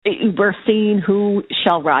we're seeing who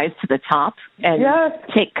shall rise to the top and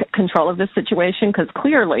take control of this situation, because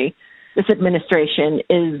clearly this administration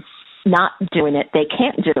is not doing it. They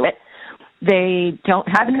can't do it. They don't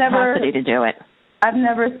have the capacity to do it. I've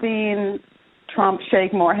never seen Trump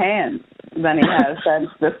shake more hands than he has since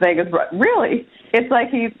this thing is really. It's like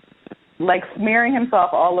he's like smearing himself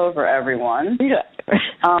all over everyone. Yeah.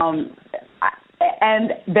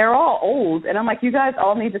 And they're all old, and I'm like, you guys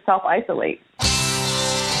all need to self-isolate.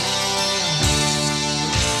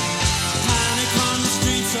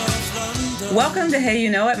 Welcome to Hey You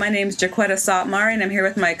Know It. My name is Jaquetta Sotmari, and I'm here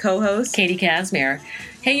with my co-host, Katie Casimir.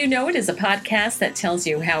 Hey You Know It is a podcast that tells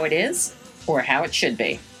you how it is or how it should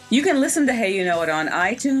be. You can listen to Hey You Know It on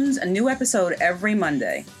iTunes, a new episode every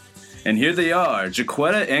Monday. And here they are,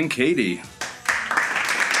 Jaquetta and Katie.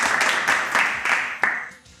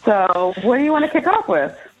 So, what do you want to kick off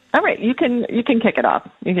with? All right, you can kick it off.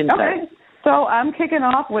 You can Okay. So I'm kicking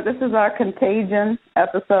off with, this is our contagion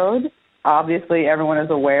episode. Obviously, everyone is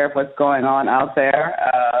aware of what's going on out there.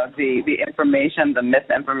 The information, the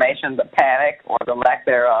misinformation, the panic, or the lack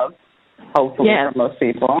thereof, hopefully for most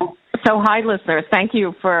people. So, hi, listeners. Thank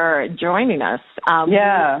you for joining us.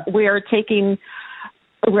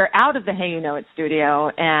 We're out of the Hey You Know It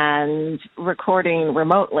studio and recording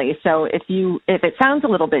remotely. So if it sounds a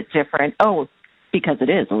little bit different, because it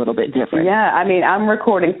is a little bit different. Yeah, I mean, I'm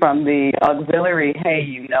recording from the auxiliary Hey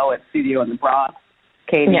You Know It studio in the Bronx.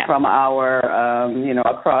 Katie from our,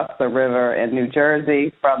 across the river in New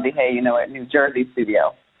Jersey, from the Hey You Know It New Jersey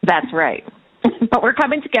studio. That's right. But we're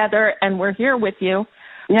coming together, and we're here with you.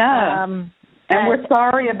 Yeah. And we're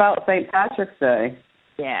sorry about St. Patrick's Day.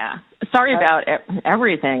 Yeah. Sorry about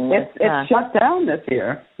everything. It's shut down this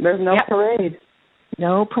year. There's no parade.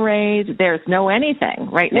 No parade. There's no anything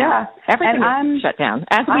right now. Yeah. Everything is shut down.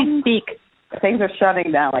 As we speak. Things are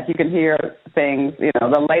shutting down. Like, you can hear things,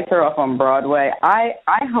 the lights are off on Broadway. I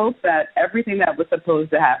hope that everything that was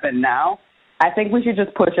supposed to happen now, I think we should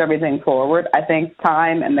just push everything forward. I think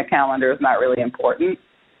time and the calendar is not really important.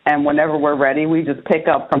 And whenever we're ready, we just pick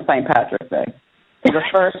up from St. Patrick's Day. So the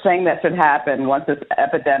first thing that should happen once this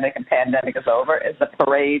epidemic and pandemic is over is the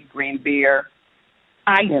parade, green beer.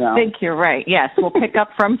 I think you're right. Yes, we'll pick up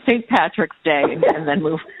from St. Patrick's Day and then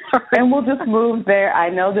move forward. And we'll just move there. I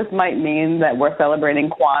know this might mean that we're celebrating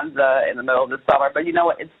Kwanzaa in the middle of the summer, but you know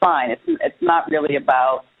what? It's fine. It's not really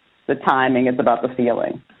about the timing. It's about the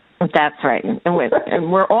feeling. That's right.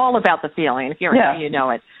 And we're all about the feeling. Here, You know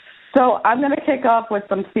it. So I'm going to kick off with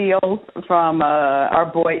some feels from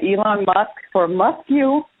our boy Elon Musk for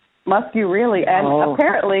Muskie really. And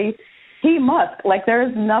apparently he Musk. Like,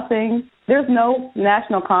 there's no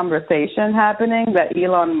national conversation happening that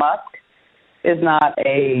Elon Musk is not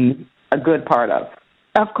a good part of.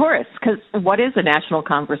 Of course, because what is a national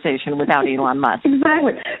conversation without Elon Musk?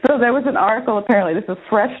 Exactly. So there was an article, apparently, this is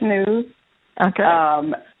fresh news. Okay.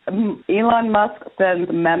 Elon Musk sends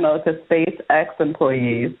memo to SpaceX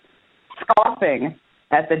employees scoffing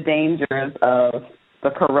at the dangers of the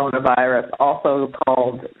coronavirus, also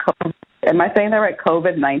called COVID. Am I saying that right?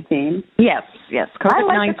 COVID-19? Yes, COVID-19. I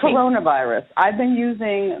like the coronavirus. I've been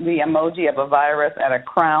using the emoji of a virus and a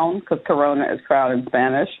crown, because corona is crown in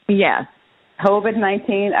Spanish. Yeah.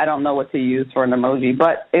 COVID-19, I don't know what to use for an emoji,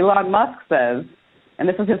 but Elon Musk says, and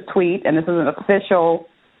this is his tweet, and this is an official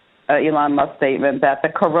Elon Musk statement, that the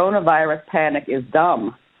coronavirus panic is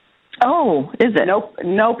dumb. Oh, is it?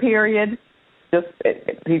 No period.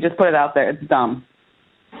 He just put it out there. It's dumb.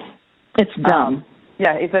 It's dumb.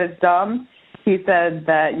 Yeah, he said it's dumb. He said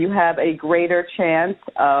that you have a greater chance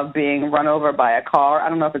of being run over by a car. I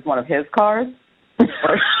don't know if it's one of his cars.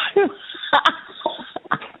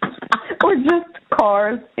 Or just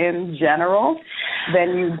cars in general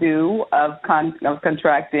than you do of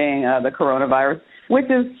contracting the coronavirus, which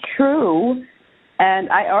is true. And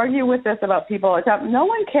I argue with this about people all the time. No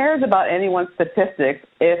one cares about anyone's statistics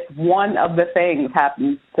if one of the things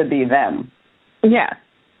happens to be them. Yeah,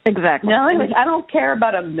 exactly. No, I don't care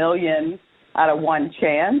about 1 million out of one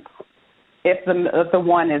chance if the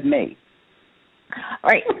one is me.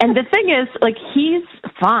 Right. And the thing is, like, he's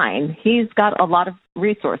fine. He's got a lot of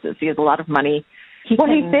resources. He has a lot of money. He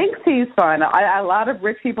thinks he's fine. A lot of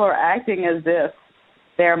rich people are acting as if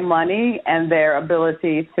their money and their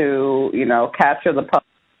ability to, capture the public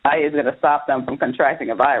eye is going to stop them from contracting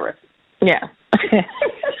a virus. Yeah.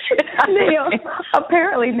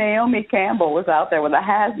 Apparently Naomi Campbell was out there with a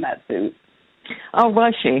hazmat suit. Oh,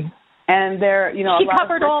 was she? And she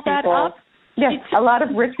covered all that up? Yes, a lot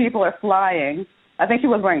of rich people are flying. I think she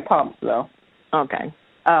was wearing pumps, though. Okay.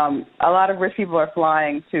 A lot of rich people are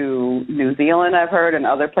flying to New Zealand, I've heard, and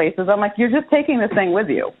other places. I'm like, you're just taking this thing with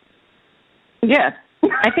you. Yeah.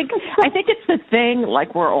 I think it's the thing,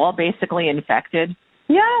 like we're all basically infected.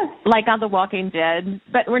 Yes. Like on The Walking Dead,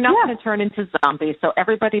 but we're not going to turn into zombies, so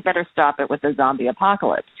everybody better stop it with the zombie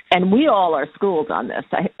apocalypse. And we all are schooled on this.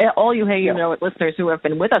 All you know it listeners who have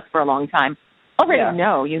been with us for a long time already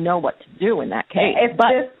know what to do in that case. If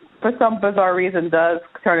this, for some bizarre reason, does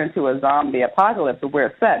turn into a zombie apocalypse,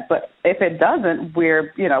 we're set. But if it doesn't,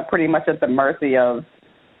 we're, pretty much at the mercy of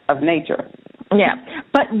nature. Yeah,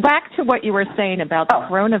 but back to what you were saying about the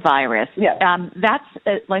coronavirus. Yeah. That's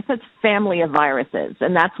like it's family of viruses,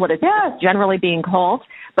 and that's what it's generally being called.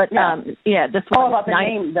 But this one about the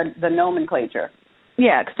name, the nomenclature.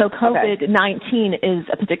 Yeah, so COVID-19 is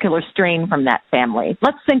a particular strain from that family.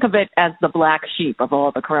 Let's think of it as the black sheep of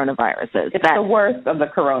all the coronaviruses. It's the worst of the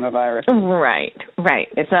coronavirus. Right.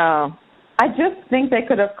 So I just think they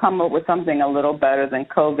could have come up with something a little better than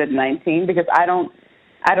COVID-19 because I don't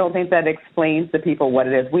think that explains to people what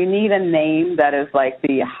it is. We need a name that is like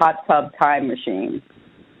the hot tub time machine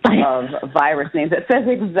of virus names. It says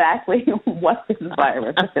exactly what this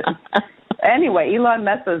virus is. Anyway, Elon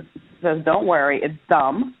Musk says, don't worry, it's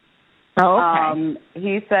dumb. Oh, okay.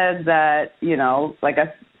 He said that,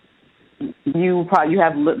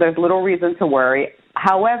 there's little reason to worry.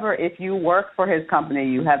 However, if you work for his company,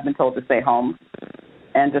 you have been told to stay home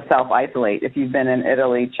and to self-isolate if you've been in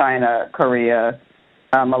Italy, China, Korea,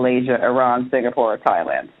 Malaysia, Iran, Singapore, or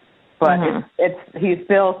Thailand. But he's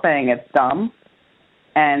still saying it's dumb,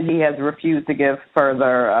 and he has refused to give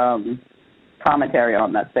further commentary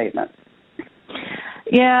on that statement.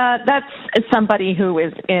 Yeah, that's somebody who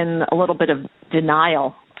is in a little bit of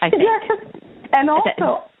denial, I think. Yeah, and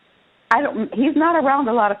also, he's not around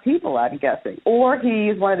a lot of people, I'm guessing. Or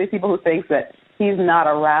he's one of these people who thinks that he's not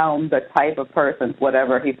around the type of person,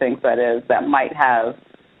 whatever he thinks that is, that might have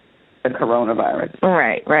the coronavirus.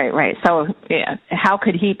 Right. So, how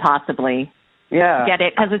could he possibly get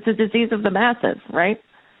it? Because it's a disease of the masses, right?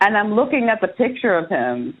 And I'm looking at the picture of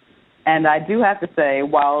him, and I do have to say,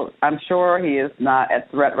 while I'm sure he is not at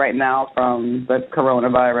threat right now from the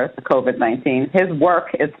coronavirus, the COVID-19, his work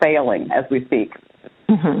is failing as we speak.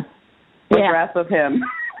 Photographs of him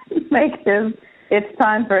it's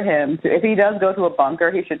time for him to, if he does go to a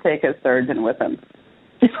bunker, he should take his surgeon with him.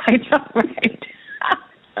 I know, right?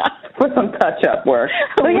 For some touch-up work.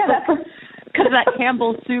 So, that's because that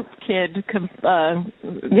Campbell Soup kid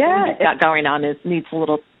got going on needs a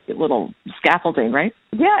little scaffolding, right?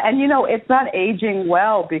 Yeah, and it's not aging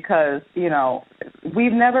well because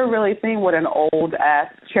we've never really seen what an old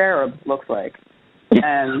ass cherub looks like,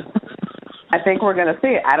 and I think we're going to see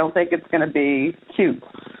it. I don't think it's going to be cute.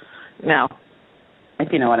 No,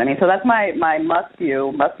 if you know what I mean. So that's my Musk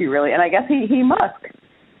view. Must be really, and I guess he must.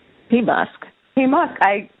 He must. He's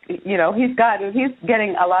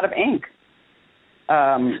getting a lot of ink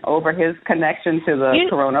over his connection to the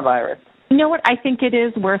coronavirus. You know what I think it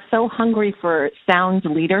is? We're so hungry for sound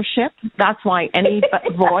leadership. That's why any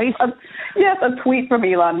voice. Yes, a tweet from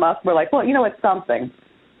Elon Musk. We're like, it's something.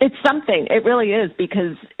 It's something. It really is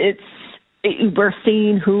because we're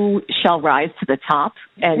seeing who shall rise to the top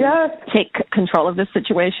and take control of this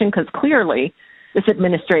situation because clearly this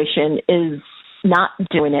administration is not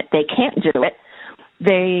doing it. They can't do it.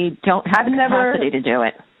 They don't have the capacity to do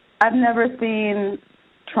it. I've never seen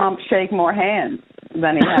Trump shake more hands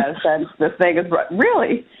than he has since this thing is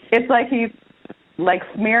really. It's like he's like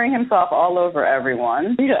smearing himself all over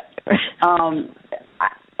everyone. Yeah.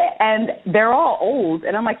 And they're all old,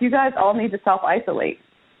 and I'm like, you guys all need to self-isolate.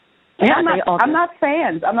 Yeah, I'm not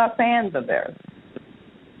fans of theirs.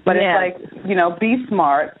 But it's like, be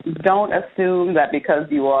smart. Don't assume that because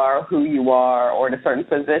you are who you are or in a certain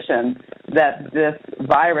position that this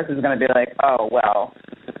virus is going to be like, oh, well,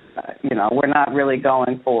 we're not really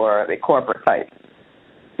going for the corporate type.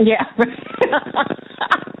 Yeah.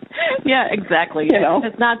 Yeah, exactly. It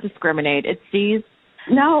does not discriminate. It sees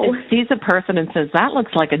a person and says, that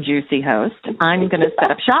looks like a juicy host. I'm going to set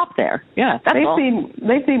up shop there. Yeah, that's all.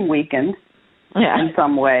 They seem weakened in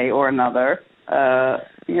some way or another.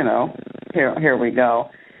 Here we go.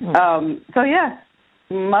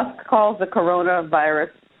 Musk calls the coronavirus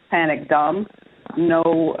panic dumb.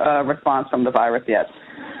 No response from the virus yet.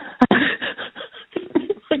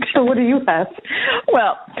 So what do you have?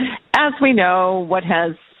 Well, as we know, what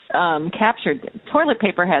has toilet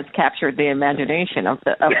paper has captured the imagination of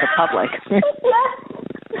the public.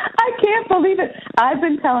 I can't believe it. I've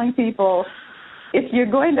been telling people, if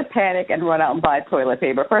you're going to panic and run out and buy toilet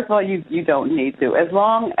paper, first of all, you don't need to. As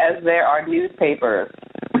long as there are newspapers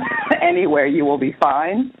anywhere, you will be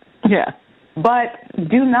fine. Yeah. But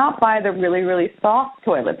do not buy the really, really soft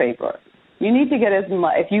toilet paper. You need to get as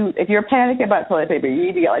much. If you're panicking about toilet paper, you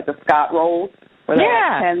need to get like the Scott rolls where there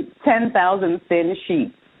are 10,000 thin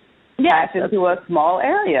sheets packed into a small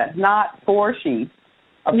area, not 4 sheets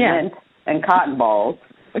of lint and cotton balls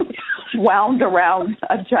wound around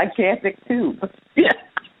a gigantic tube. Yeah.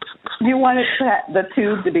 You want the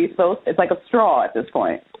tube to be it's like a straw at this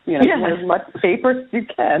point. You know, you want as much paper as you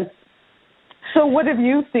can. So what have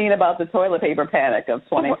you seen about the toilet paper panic of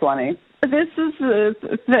 2020? This is,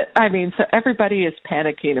 so everybody is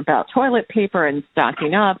panicking about toilet paper and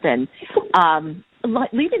stocking up and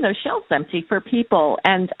leaving those shelves empty for people.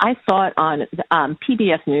 And I saw it on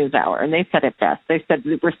PBS NewsHour, and they said it best. They said,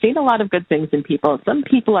 we're seeing a lot of good things in people. Some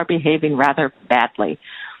people are behaving rather badly.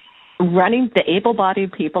 The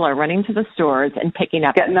able-bodied people are running to the stores and picking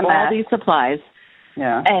up all these supplies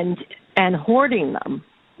and hoarding them.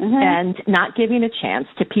 Mm-hmm. And not giving a chance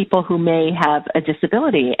to people who may have a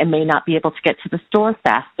disability and may not be able to get to the store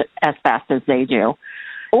as fast as they do.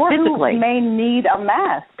 Or physically. Who may need a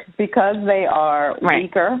mask because they are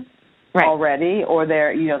weaker already, or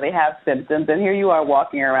they have symptoms. And here you are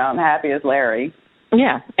walking around happy as Larry.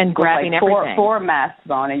 Yeah, and grabbing everything. Four masks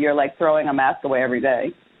on, and you're like throwing a mask away every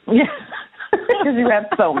day. Yeah. Because you have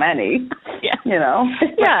so many,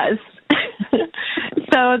 Yes.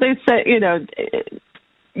 So they say,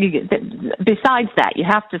 besides that, you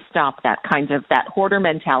have to stop that hoarder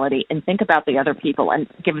mentality and think about the other people and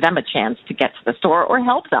give them a chance to get to the store or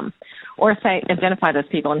help them, or identify those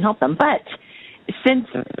people and help them. But since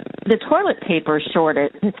the toilet paper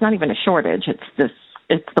shortage, it's not even a shortage.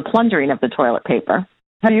 It's the plundering of the toilet paper.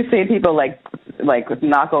 Have you seen people like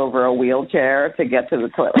knock over a wheelchair to get to the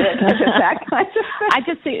toilet? That kind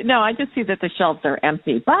of thing? I just see that the shelves are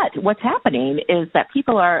empty. But what's happening is that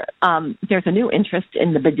people are there's a new interest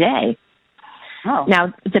in the bidet. Oh.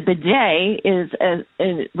 Now the bidet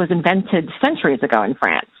was invented centuries ago in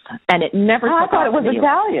France, and it never. I thought it was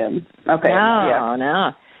Italian. Okay.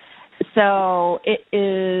 No. So it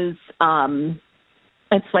is.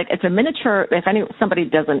 It's a miniature. If somebody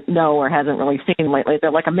doesn't know or hasn't really seen lately,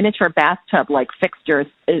 they're like a miniature bathtub, like fixtures.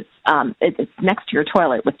 It's next to your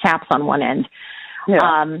toilet with taps on one end,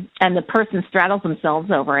 and the person straddles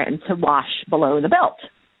themselves over it to wash below the belt.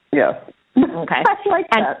 Yeah. Okay. I like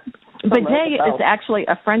that. Bidet is actually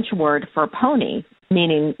a French word for pony,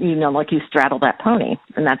 meaning like you straddle that pony,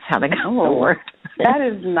 and that's how they got the word. That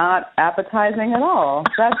is not appetizing at all.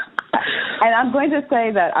 And I'm going to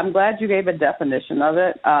say that I'm glad you gave a definition of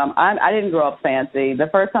it. I didn't grow up fancy. The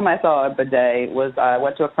first time I saw a bidet was I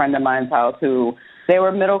went to a friend of mine's house who they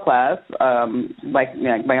were middle class, like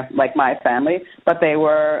my family, but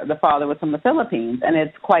the father was from the Philippines, and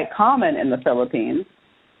it's quite common in the Philippines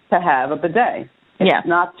to have a bidet. It's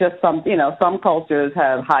not just some cultures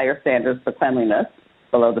have higher standards for cleanliness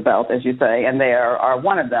below the belt, as you say, and they are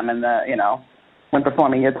one of them in the when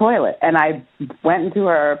performing your toilet. And I went into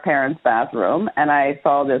her parents' bathroom, and I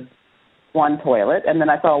saw this one toilet, and then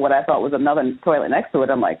I saw what I thought was another toilet next to it.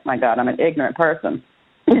 I'm like, my God, I'm an ignorant person.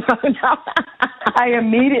 I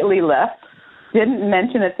immediately left, didn't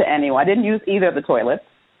mention it to anyone. I didn't use either of the toilets.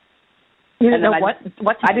 You didn't know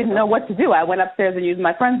what I didn't know what to do. I went upstairs and used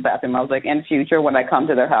my friend's bathroom. I was like, in future, when I come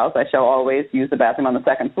to their house, I shall always use the bathroom on the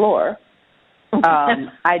second floor.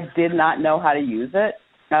 I did not know how to use it.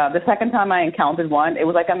 The second time I encountered one, it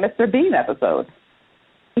was like a Mr. Bean episode.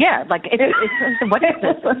 Yeah, what is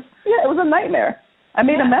this? It was a nightmare. I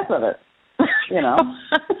made a mess of it,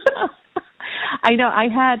 I know. I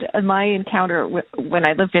had my encounter when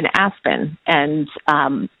I lived in Aspen, and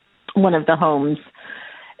one of the homes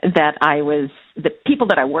that the people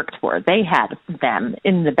that I worked for, they had them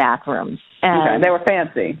in the bathrooms. And they were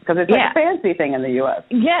fancy, because it's like a fancy thing in the U.S.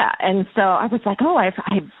 Yeah, and so I was like,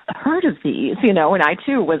 I've heard of these, and I,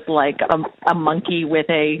 too, was like a monkey with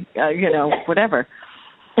a, whatever,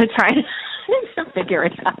 to try to figure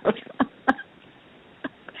it out.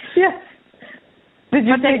 Yeah. Did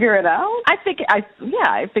you figure it out? I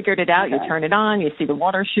figured it out. Okay. You turn it on, you see the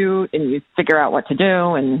water shoot, and you figure out what to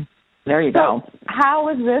do, and there you go. How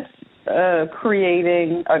is this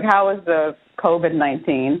how is the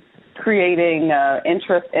COVID-19 creating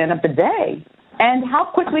interest in a bidet? And how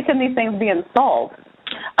quickly can these things be installed?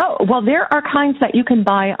 Oh, well, there are kinds that you can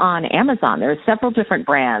buy on Amazon. There are several different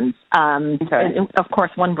brands. And of course,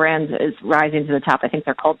 one brand is rising to the top. I think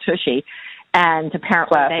they're called Tushy. And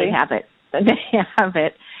apparently they have it. They have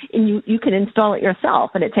it. And you can install it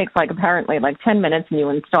yourself. And it takes apparently 10 minutes, and you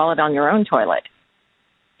install it on your own toilet.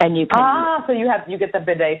 And you can. So you get the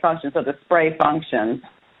bidet function. So the spray function.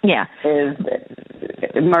 Yeah.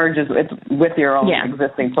 It merges with your own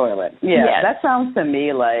existing toilet. Yeah. That sounds to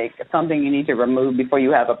me like something you need to remove before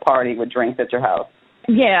you have a party with drinks at your house.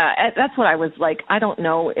 Yeah, that's what I was like. I don't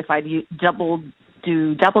know if I'd double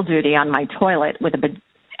do double duty on my toilet with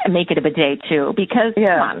make it a bidet too, because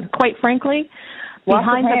come on, quite frankly,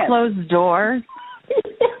 behind the closed door,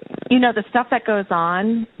 the stuff that goes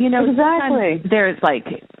on, exactly. There's like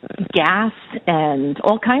gas and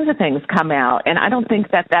all kinds of things come out, and I don't think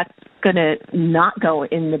that's going to not go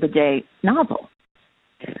in the bidet nozzle.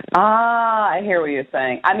 I hear what you're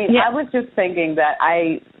saying. I mean, I was just thinking that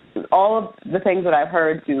all of the things that I've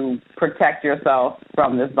heard to protect yourself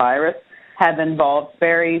from this virus have involved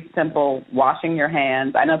very simple washing your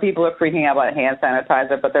hands. I know people are freaking out about hand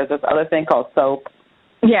sanitizer, but there's this other thing called soap.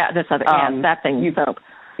 Yeah, that thing, soap.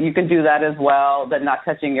 You can do that as well, but not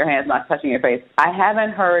touching your hands, not touching your face. I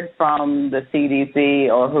haven't heard from the CDC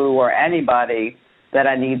or WHO or anybody that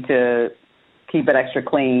I need to keep it extra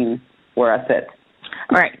clean where I sit.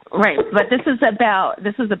 Right. But this is about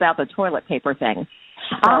the toilet paper thing.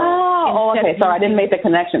 Okay. Sorry, I didn't make the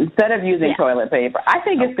connection. Instead of using toilet paper, I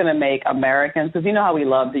think it's going to make Americans, because you know how we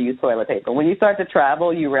love to use toilet paper. When you start to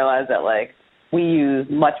travel, you realize that, like, we use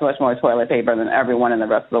much, much more toilet paper than everyone in the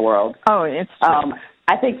rest of the world. Oh, it's true.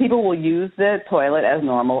 I think people will use the toilet as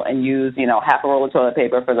normal and use, half a roll of toilet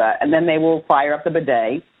paper for that. And then they will fire up the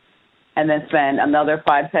bidet and then spend another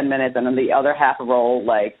 5-10 minutes and then the other half a roll,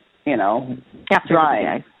 after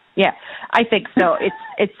drying. Yeah, I think so.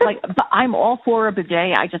 It's like, but I'm all for a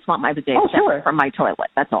bidet. I just want my bidet separate from my toilet.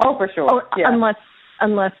 That's all. Oh, for sure.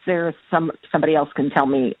 Unless there's somebody else can tell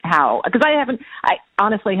me how, because I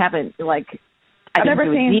honestly haven't I didn't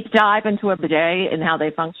do a deep dive into a bidet and how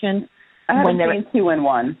they function. I haven't seen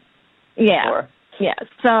 2-in-1. Yeah. Before. Yeah.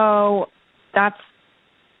 So that's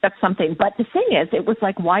something. But the thing is, it was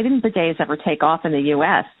like, why didn't bidets ever take off in the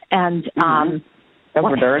U.S.? And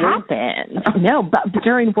what happened? No, but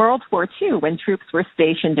during World War II, when troops were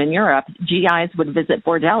stationed in Europe, GIs would visit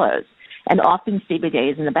bordellos and often see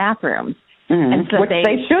bidets in the bathrooms. Mm-hmm. And so which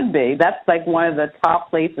they should be. That's like one of the top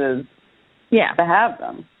places to have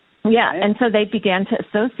them. Yeah, right? And so they began to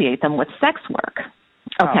associate them with sex work.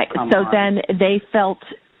 Okay, then they felt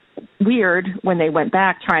weird when they went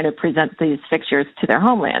back trying to present these fixtures to their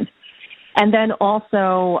homeland. And then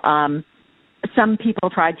also some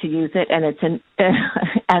people tried to use it, and it's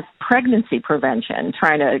as pregnancy prevention,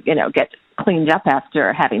 trying to, get cleaned up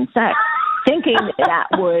after having sex, thinking that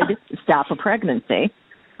would stop a pregnancy.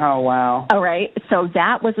 Oh, wow. All right, so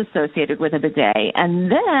that was associated with a bidet.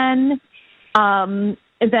 And then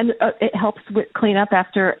it helps with clean up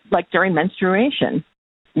after, during menstruation.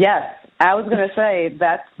 Yes, I was going to say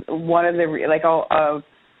that's one of the,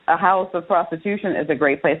 a house of prostitution is a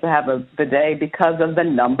great place to have a bidet because of the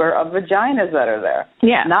number of vaginas that are there.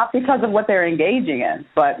 Yeah. Not because of what they're engaging in,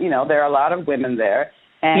 but, there are a lot of women there,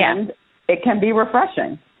 and it can be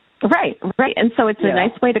refreshing. Right. And so it's a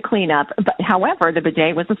nice way to clean up. But, however, the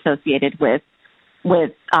bidet was associated with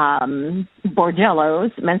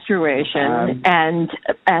bordellos, menstruation, and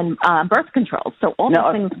birth control. So all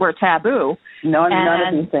these things were taboo. None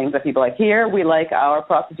of these things that people here, we like our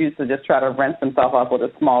prostitutes to just try to rinse themselves off with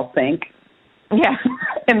a small sink. Yeah.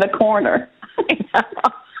 In the corner.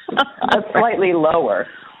 Slightly lower,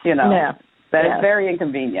 Yeah. That is very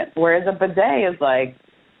inconvenient. Whereas a bidet is like,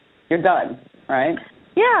 you're done, right?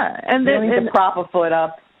 Yeah. And you need to prop a foot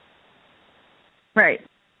up. Right.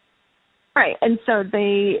 Right, and so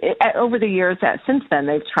over the years, since then,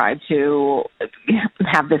 they've tried to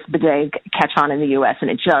have this bidet catch on in the U.S., and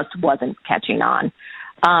it just wasn't catching on.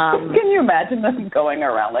 Can you imagine them going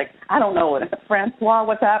around I don't know, Francois,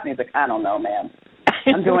 what's happening? He's like, I don't know, man.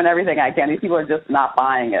 I'm doing everything I can. These people are just not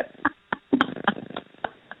buying it.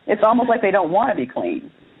 It's almost like they don't want to be clean.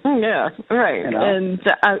 Yeah, right. And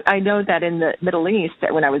I know that in the Middle East,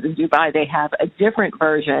 when I was in Dubai, they have a different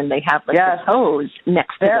version. They have this hose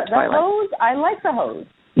next to the toilet. Hose, I like the hose.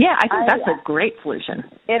 Yeah, I think that's a great solution.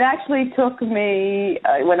 It actually took me,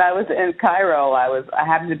 when I was in Cairo, I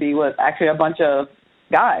happened to be with actually a bunch of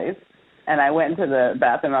guys, and I went into the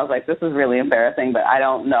bathroom, and I was like, this is really embarrassing, but I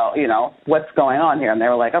don't know, what's going on here. And they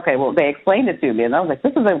were like, okay, well, they explained it to me, and I was like,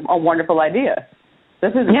 this is a wonderful idea.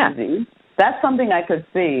 This is easy. That's something I could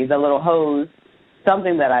see, the little hose,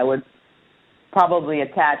 something that I would probably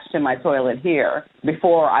attach to my toilet here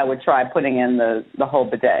before I would try putting in the whole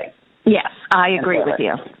bidet. Yes, I agree with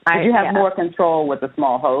you. You have more control with the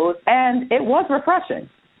small hose, and it was refreshing.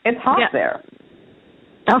 It's hot there.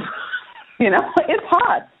 Oh. It's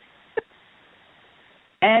hot.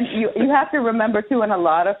 And you have to remember, too, in a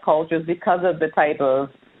lot of cultures, because of the type of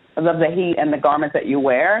the heat and the garments that you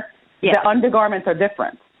wear, the undergarments are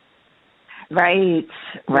different. Right.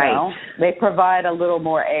 They provide a little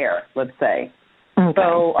more air, let's say. Okay.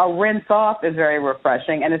 So a rinse off is very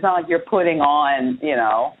refreshing, and it's not like you're putting on,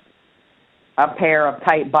 a pair of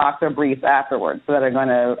tight boxer briefs afterwards that are going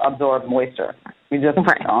to absorb moisture. You're just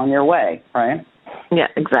on your way, right? Yeah,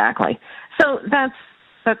 exactly. So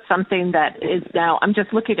that's something that is now, I'm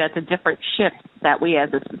just looking at the different shifts that we as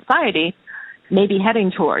a society may be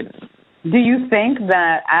heading towards. Do you think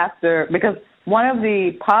that after, because one of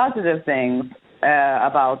the positive things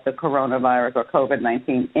about the coronavirus or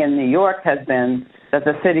COVID-19 in New York has been that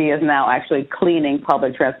the city is now actually cleaning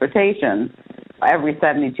public transportation every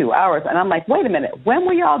 72 hours. And I'm like, wait a minute, when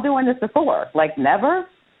were y'all doing this before? Like never?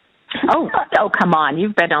 Oh, come on.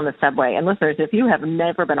 You've been on the subway. And listeners, if you have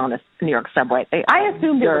never been on a New York subway, I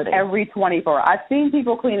assumed it was every 24 hours. I've seen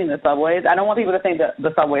people cleaning the subways. I don't want people to think that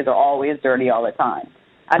the subways are always dirty all the time.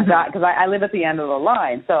 Because I live at the end of the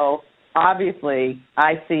line. So obviously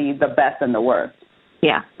I see the best and the worst.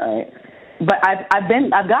 Yeah. Right. But I've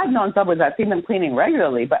gotten on subways. I've seen them cleaning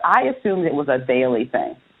regularly, but I assumed it was a daily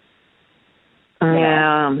thing.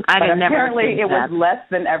 Yeah, I didn't never. Apparently, it was less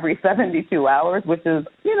than every 72 hours, which is,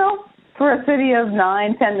 for a city of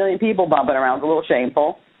 9-10 million people bumping around, it's a little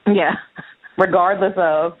shameful. Yeah. Regardless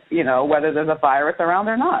of, whether there's a virus around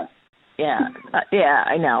or not. Yeah. Yeah,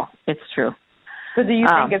 I know. It's true. So do you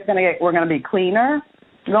think we're going to be cleaner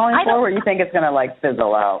going forward, or you think it's going to,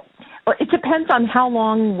 fizzle out? Well, it depends on how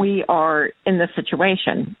long we are in the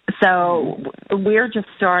situation. So we're just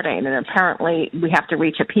starting, and apparently we have to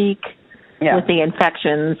reach a peak with the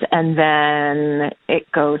infections, and then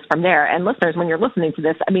it goes from there. And listeners, when you're listening to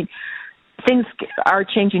this, I mean, things are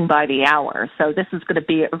changing by the hour. So this is going to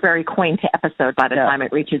be a very quaint episode by the time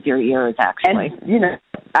it reaches your ears, actually.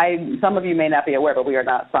 And, some of you may not be aware, but we are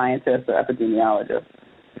not scientists or epidemiologists.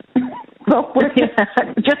 So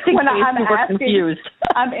just in case you were confused.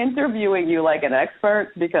 I'm interviewing you like an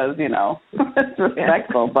expert because, it's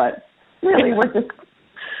respectful, but really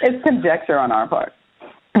it's conjecture on our part.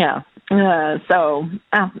 Yeah. So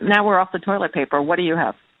now we're off the toilet paper. What do you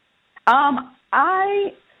have?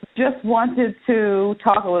 I just wanted to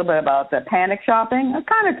talk a little bit about the panic shopping. It's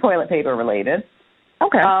kind of toilet paper related.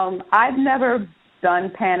 Okay. I've never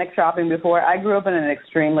done panic shopping before. I grew up in an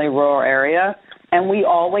extremely rural area, and we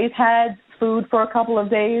always had food for a couple of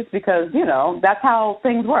days because, that's how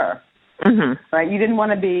things were. Mm-hmm. Right? You didn't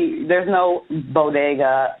want to there's no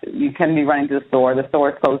bodega. You couldn't be running to the store. The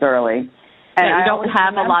stores closed early. And you don't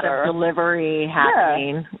have a lot of delivery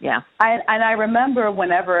happening. Yeah. I remember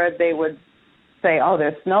whenever they would say, oh,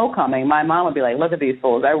 there's snow coming, my mom would be like, look at these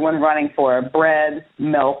fools. Everyone running for bread,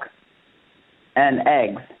 milk, and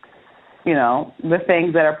eggs. The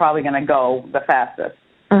things that are probably going to go the fastest.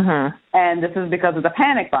 Mm-hmm. And this is because of the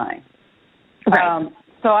panic buying. Right.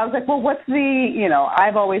 So I was like, well, what's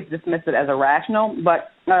I've always dismissed it as irrational,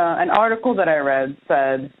 but an article that I read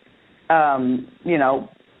said,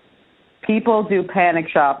 people do panic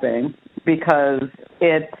shopping because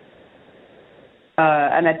it's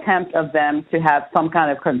an attempt of them to have some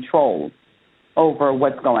kind of control over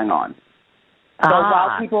what's going on. So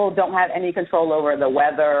while people don't have any control over the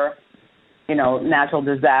weather, natural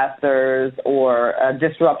disasters or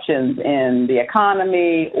disruptions in the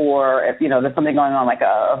economy, or if, there's something going on like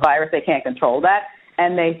a virus, they can't control that.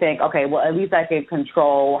 And they think, okay, well, at least I can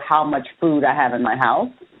control how much food I have in my house.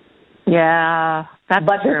 Yeah, that's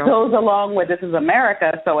But true. This goes along with, this is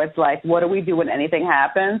America, so it's like, what do we do when anything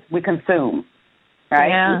happens? We consume, right?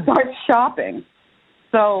 Yeah. We start shopping.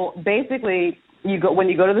 So basically, when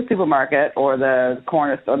you go to the supermarket or the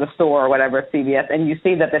corner or the store or whatever, CVS, and you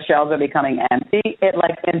see that the shelves are becoming empty, it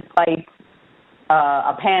incites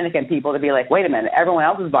a panic in people to be like, wait a minute, everyone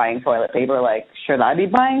else is buying toilet paper. Like, should I be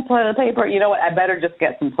buying toilet paper? You know what? I better just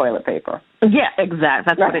get some toilet paper. Yeah, exactly.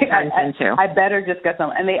 That's what it turns into. I better just get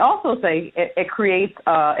some. And they also say it creates,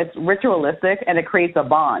 it's ritualistic and it creates a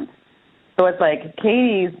bond. So it's like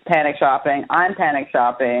Katie's panic shopping, I'm panic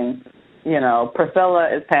shopping. Priscilla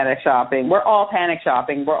is panic shopping. We're all panic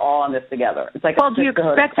shopping. We're all in this together. It's like, well, do you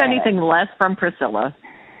expect anything less from Priscilla?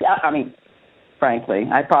 Yeah, I mean, frankly,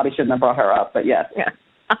 I probably shouldn't have brought her up, but yes. Yeah.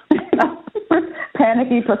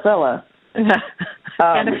 Panicky Priscilla.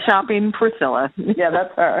 Panic shopping Priscilla. Yeah,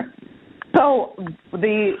 that's her. So what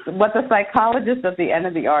the psychologists at the end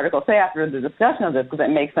of the article say after the discussion of this, because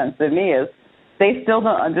it makes sense to me, is they still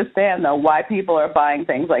don't understand, though, why people are buying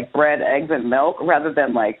things like bread, eggs, and milk rather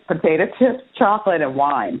than, potato chips, chocolate, and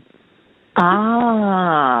wine.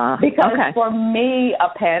 Because for me,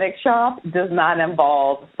 a panic shop does not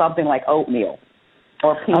involve something like oatmeal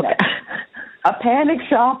or peanuts. Okay. A panic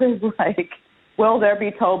shop is like, will there be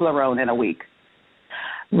Toblerone in a week?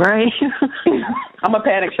 Right. I'm a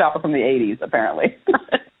panic shopper from the 80s, apparently.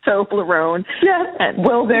 Toblerone. Yes.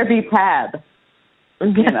 Will there be Tab?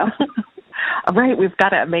 Right, we've got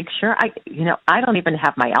to make sure. I don't even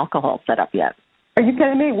have my alcohol set up yet. Are you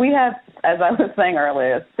kidding me? We have, as I was saying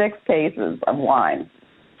earlier, 6 cases of wine.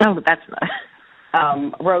 Oh, that's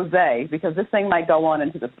rosé, because this thing might go on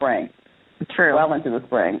into the spring. True. Well into the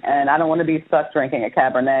spring, and I don't want to be stuck drinking a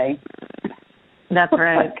Cabernet. That's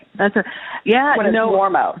right. That's right. Yeah, when it's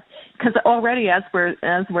warm out. Because already, as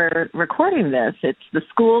we're recording this, the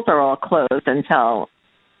schools are all closed until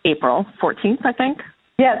April 14th, I think.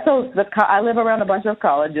 Yeah, so I live around a bunch of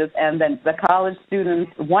colleges, and then the college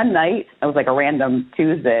students, one night, it was like a random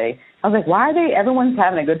Tuesday, I was like, why are everyone's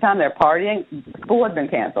having a good time, they're partying? School had been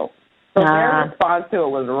canceled. So their response to it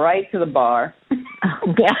was right to the bar.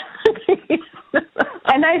 Yeah.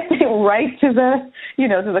 And I think right to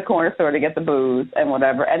the corner store to get the booze and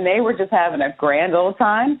whatever. And they were just having a grand old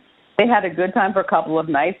time. They had a good time for a couple of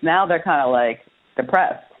nights. Now they're kind of like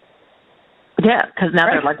depressed. Yeah, because now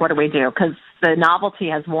they're like, what do we do? Because the novelty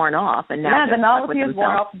has worn off. And now the novelty has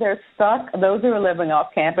worn off. They're stuck. Those who are living off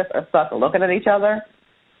campus are stuck looking at each other.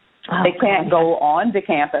 Oh, they can't go on to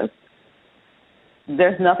campus.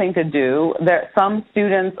 There's nothing to do. Some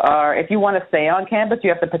students are, if you want to stay on campus,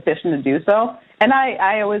 you have to petition to do so. And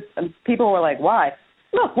I always, people were like, why?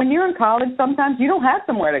 Look, when you're in college, sometimes you don't have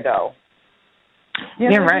somewhere to go.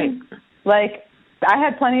 You're right. Like, I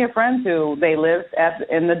had plenty of friends who they lived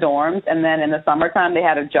in the dorms, and then in the summertime they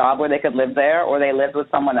had a job where they could live there, or they lived with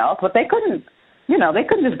someone else, but they couldn't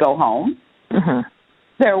just go home. Mm-hmm.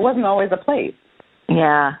 There wasn't always a place.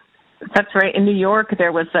 Yeah. That's right. In New York,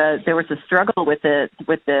 there was a struggle with the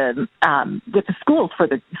schools for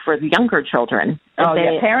the younger children.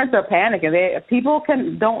 Parents are panicking. People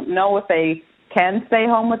don't know if they can stay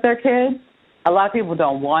home with their kids. A lot of people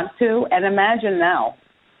don't want to. And imagine now,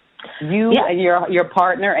 you and your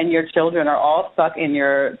partner and your children are all stuck in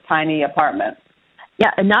your tiny apartment. Yeah,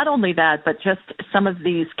 and not only that, but just some of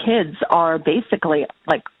these kids are basically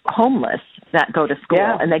like homeless that go to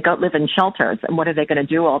school, and they go live in shelters. And what are they going to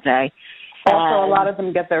do all day? Also, a lot of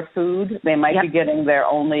them get their food. They might be getting their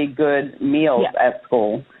only good meals at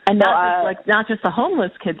school. And not just the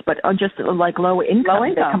homeless kids, but just like low income. Low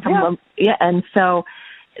income, they come from and so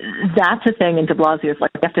that's the thing. And de Blasio is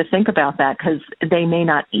like, you have to think about that because they may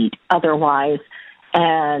not eat otherwise.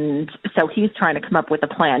 And so he's trying to come up with a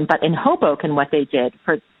plan. But in Hoboken, what they did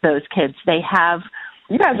for those kids, they have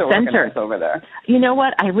you guys are organized over there. You know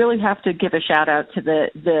what? I really have to give a shout out to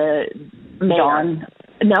the mayor. Dawn?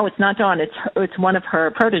 No, it's not Dawn. It's one of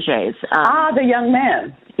her proteges. The young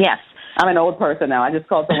man. Yes. I'm an old person now. I just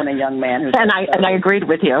called someone a young man. And I agreed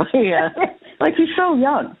with you. Yeah. Like, he's so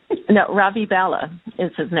young. No, Ravi Bala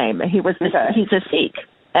is his name. He's a Sikh.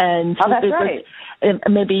 And that's right.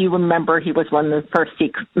 Maybe you remember he was one of the first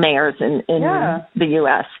Sikh mayors in the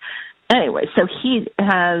U.S. Anyway, so he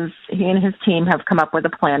and his team have come up with a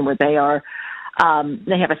plan where they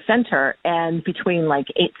have a center, and between like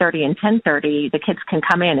 8:30 and 10:30, the kids can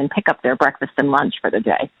come in and pick up their breakfast and lunch for the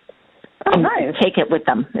day. Oh, nice. Take it with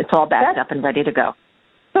them. It's all backed up and ready to go.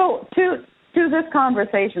 So to this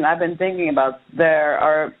conversation, I've been thinking about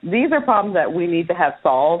these are problems that we need to have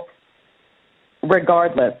solved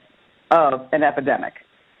regardless of an epidemic.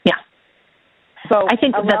 Yeah. So I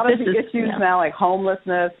think a lot of the issues now, like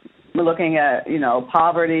homelessness, we're looking at,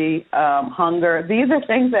 poverty, hunger. These are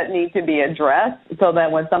things that need to be addressed so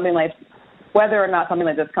that when whether or not something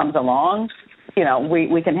like this comes along,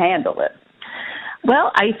 we can handle it.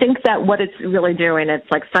 Well, I think that what it's really doing, it's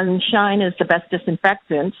like sunshine is the best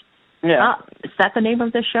disinfectant. Yeah. Is that the name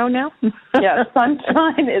of the show now? Yeah,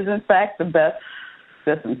 sunshine is in fact the best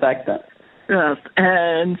disinfectant. Yes,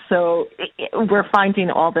 and so we're finding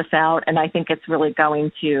all this out, and I think it's really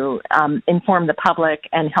going to inform the public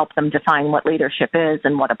and help them define what leadership is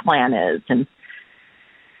and what a plan is. And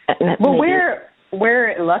well,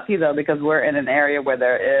 we're lucky though because we're in an area where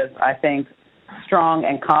there is, I think, strong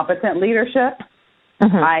and competent leadership.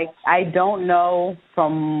 Mm-hmm. I don't know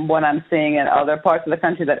from what I'm seeing in other parts of the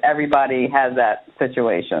country that everybody has that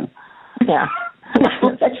situation. Yeah,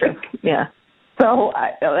 that's true. Yeah. So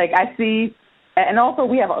I see, and also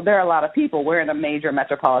there are a lot of people. We're in a major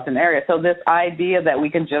metropolitan area, so this idea that we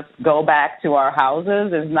can just go back to our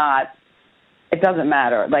houses it doesn't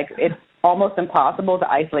matter. Like, it's almost impossible to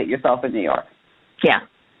isolate yourself in New York. Yeah.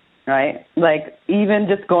 Right? Like, even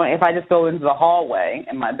if I just go into the hallway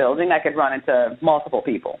in my building, I could run into multiple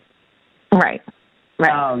people. Right.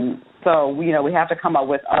 Right. So, we have to come up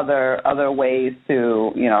with other ways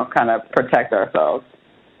to, kind of protect ourselves.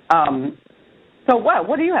 So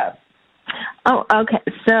what do you have? Oh, okay.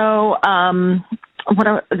 So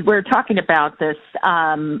we're talking about this.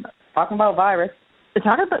 Talking about virus.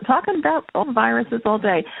 talking about all the viruses all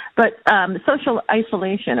day, but social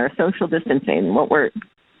isolation or social distancing,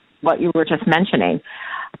 what you were just mentioning.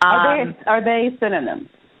 Are they synonyms?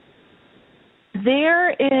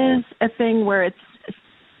 There is a thing where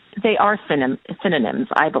they are synonyms,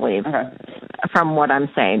 I believe, from what I'm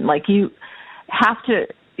saying. Like you have to.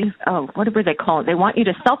 What were they called? They want you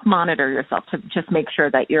to self-monitor yourself to just make sure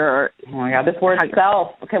that you're. Oh my God, this word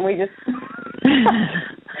self. Can we just?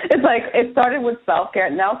 It's like it started with self-care.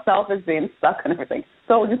 Now self is being stuck in everything.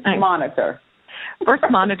 So just monitor. First,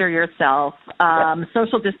 monitor yourself.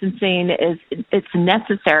 Social distancing it's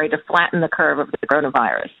necessary to flatten the curve of the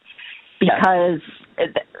coronavirus because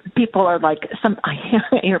people are like I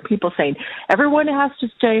hear people saying everyone has to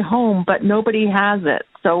stay home, but nobody has it,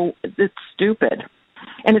 so it's stupid.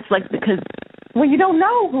 And it's like because you don't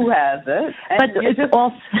know who has it, but it's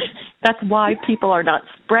also that's why people are not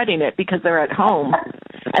spreading it because they're at home,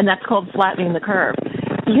 and that's called flattening the curve.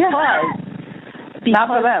 Because not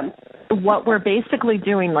for them. What we're basically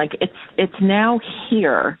doing, like it's now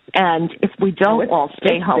here, and if we don't all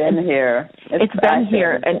stay home, it's been here. It's been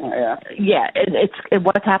here, and and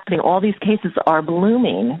what's happening. All these cases are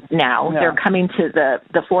blooming now. Yeah. They're coming to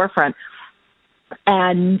the forefront,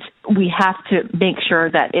 and we have to make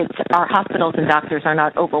sure that our hospitals and doctors are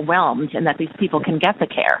not overwhelmed, and that these people can get the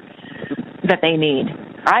care that they need.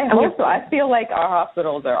 I hope so. I feel like our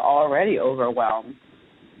hospitals are already overwhelmed.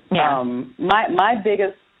 Yeah. My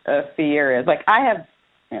biggest fear is, like, I have,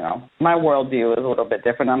 my worldview is a little bit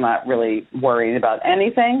different. I'm not really worried about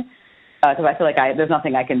anything because I feel like there's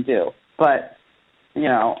nothing I can do. But,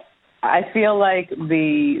 I feel like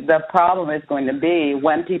the problem is going to be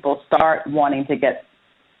when people start wanting to get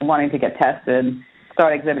tested,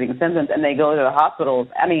 start exhibiting symptoms, and they go to the hospitals.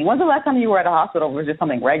 I mean, when's the last time you were at a hospital was just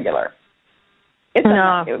something regular?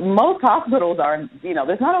 Most hospitals are,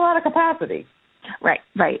 there's not a lot of capacity. Right.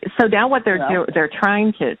 So now what they're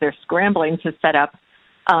scrambling to set up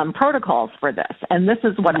protocols for this. And this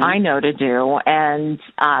is what I know to do. And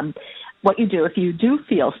what you do, if you do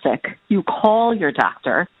feel sick, you call your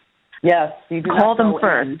doctor. Yes. You do call them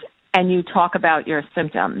first, and you talk about your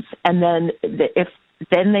symptoms. And then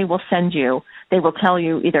then they will tell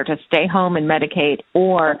you either to stay home and medicate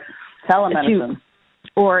or telemedicine.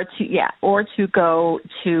 Or to go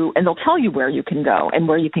to, and they'll tell you where you can go and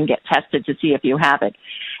where you can get tested to see if you have it.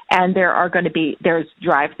 And there's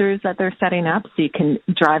drive-throughs that they're setting up, so you can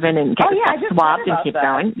drive in and get swabbed and keep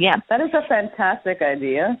going. Yeah, that is a fantastic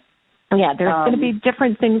idea. Yeah, there's going to be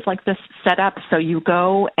different things like this set up, so you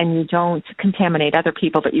go and you don't contaminate other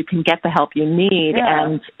people, but you can get the help you need,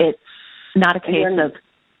 and it's not a case of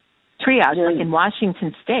triage like in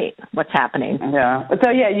Washington State. What's happening? Yeah.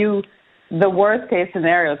 So the worst case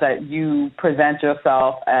scenario is that you present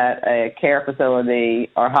yourself at a care facility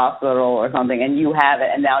or hospital or something, and you have it,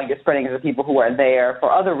 and now you're spreading it to people who are there for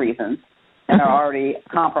other reasons and are already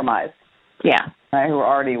compromised. Yeah. Right, who are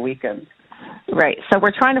already weakened. Right. So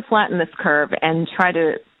we're trying to flatten this curve and try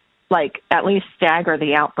to, at least stagger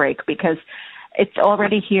the outbreak because it's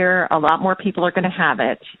already here. A lot more people are going to have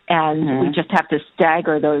it, and we just have to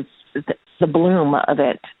stagger the bloom of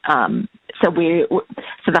it. So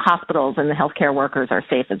the hospitals and the healthcare workers are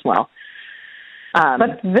safe as well.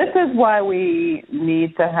 But this is why we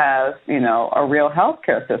need to have, a real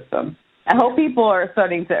healthcare system. I hope people are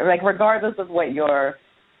starting to, regardless of what your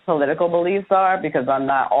political beliefs are, because I'm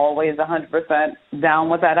not always 100% down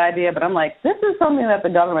with that idea, but I'm like, this is something that the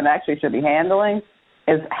government actually should be handling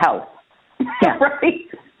is health. Yeah.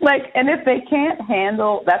 Right? And if they can't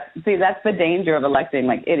handle that's the danger of electing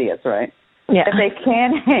idiots, right? Yeah. If they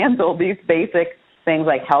can't handle these basic things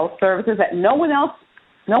like health services, that no one else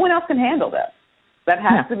can handle that. That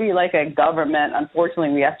has to be a government. Unfortunately,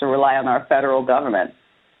 we have to rely on our federal government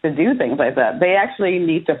to do things like that. They actually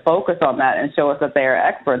need to focus on that and show us that they are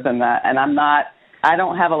experts in that. And I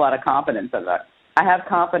don't have a lot of confidence in that. I have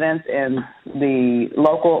confidence in the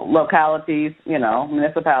localities,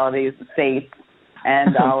 municipalities, states,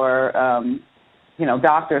 and our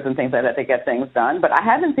doctors and things like that to get things done. But I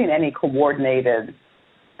haven't seen any coordinated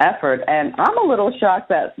effort. And I'm a little shocked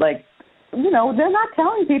that, they're not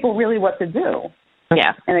telling people really what to do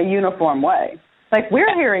in a uniform way.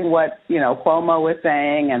 We're hearing what, Cuomo is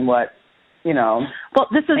saying and what,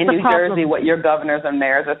 this is in New Jersey, what your governors and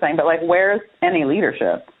mayors are saying. But, where's any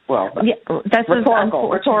leadership? Well, that's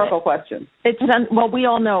rhetorical question. We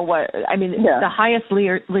all know the highest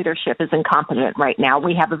leadership is incompetent right now.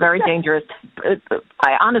 We have a very dangerous, this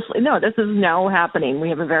is now happening. We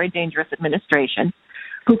have a very dangerous administration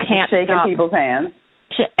who can't shaking people's hands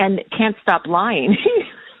and can't stop lying.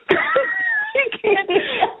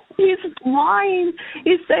 He's lying.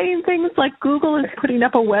 He's saying things like Google is putting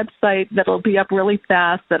up a website that'll be up really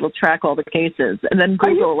fast that'll track all the cases. And then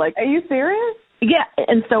Google, are you serious? Yeah.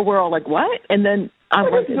 And so we're all like, what? And then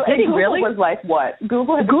I'm like, did he really? Google was like, what?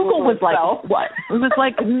 Google was like, itself. what? It was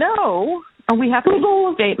like, no. And we have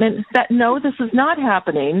Google statement that, no, this is not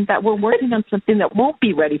happening, that we're working on something that won't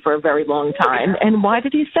be ready for a very long time. And why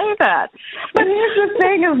did he say that? But here's the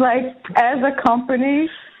thing is, like, as a company,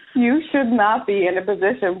 you should not be in a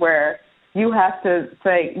position where you have to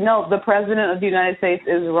say, no, the President of the United States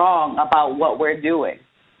is wrong about what we're doing.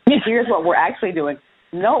 Here's what we're actually doing.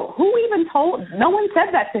 No, who even told? No one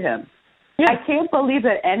said that to him. Yeah. I can't believe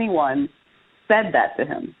that anyone said that to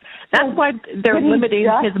him. That's why they're limiting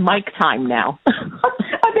his mic time now.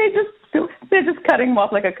 They're just cutting him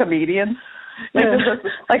off like a comedian. Like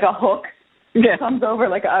like a hook comes over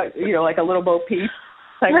like a little Bo Peep.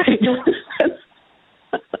 Like,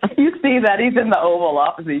 you see that he's in the Oval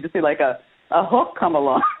Office, and you just see like a hook come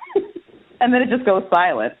along, and then it just goes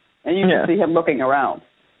silent, and you just see him looking around.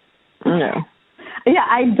 Yeah. Yeah,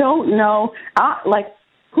 I don't know.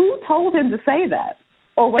 Who told him to say that?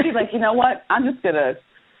 Or was he like, you know what? I'm just gonna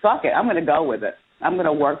fuck it. I'm gonna go with it. I'm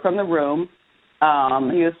gonna work from the room.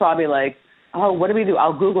 He was probably like, oh, what do we do?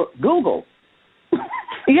 I'll Google.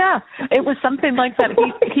 Yeah, it was something like that.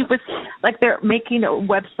 He was like, they're making a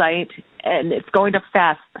website and it's going to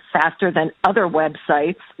faster than other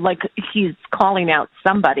websites. Like, he's calling out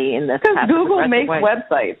somebody in this. Because Google makes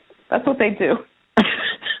websites. That's what they do.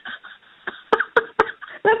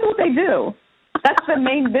 That's what they do. That's the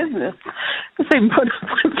main business. They put up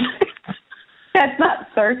websites. Yeah, it's not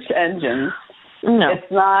search engines. No.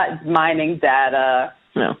 It's not mining data.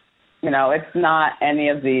 No. It's not any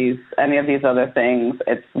of these other things.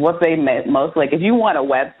 It's what they most like. If you want a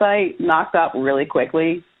website knocked up really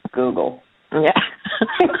quickly, Google. Yeah.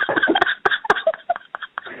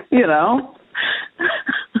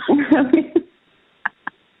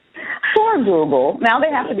 Poor Google. Now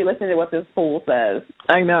they have to be listening to what this fool says.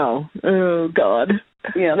 I know. Oh, God.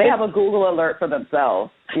 They have a Google alert for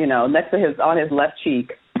themselves, next to on his left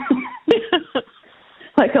cheek.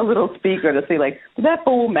 Like a little speaker to see, like, did that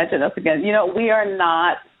fool mention us again? We are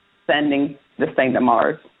not sending this thing to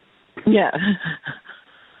Mars. Yeah.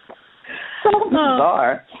 So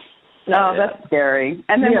bizarre. No, that's scary.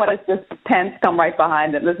 And then what is this Pence come right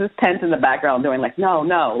behind it? There's this Pence in the background doing like, no,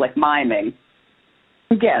 like miming.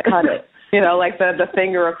 Yeah, cut it. Like the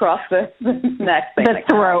finger across the neck thing. The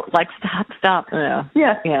throat, like, stop. Yeah.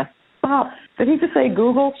 Yeah. Stop. Did he just say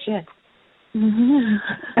Google? Shit.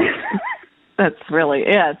 That's really,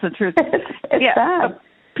 it's the truth. It's bad.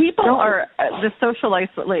 People are, the social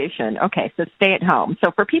isolation, okay, so stay at home.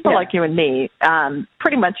 So for people like you and me,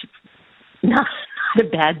 pretty much not a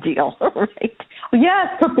bad deal, right?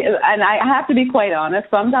 Yes, and I have to be quite honest,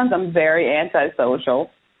 sometimes I'm very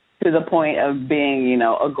antisocial to the point of being,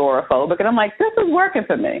 agoraphobic, and I'm like, this is working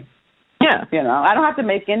for me. Yeah. I don't have to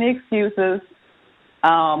make any excuses.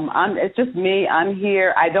 It's just me. I'm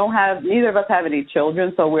here. Neither of us have any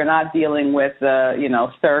children, so we're not dealing with the,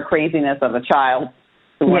 stir craziness of a child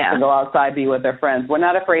who wants to go outside, be with their friends. We're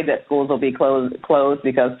not afraid that schools will be closed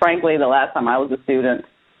because, frankly, the last time I was a student,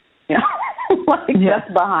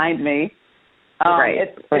 just behind me. Right.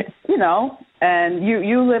 It's and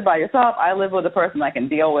you live by yourself. I live with a person I can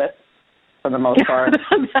deal with for the most part.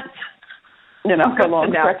 For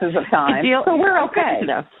long stretches of time. So we're okay.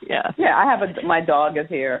 Yeah. Yeah, my dog is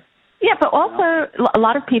here. Yeah, but also a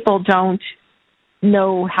lot of people don't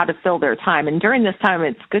know how to fill their time. And during this time,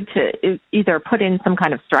 it's good to either put in some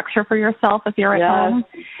kind of structure for yourself if you're at home.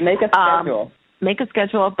 Make a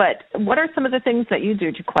schedule. But what are some of the things that you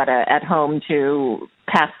do, Chiquetta, at home to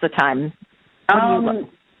pass the time?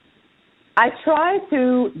 I try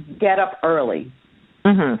to get up early.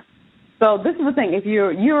 Mm-hmm. So this is the thing. If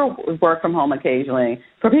you work from home occasionally,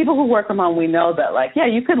 for people who work from home, we know that,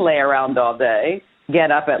 you could lay around all day,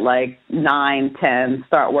 get up at 9, 10,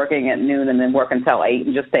 start working at noon, and then work until 8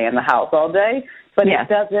 and just stay in the house all day. But it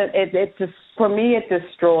doesn't. It just, for me, it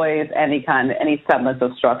destroys any semblance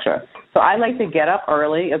of structure. So I like to get up as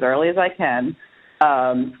early as I can.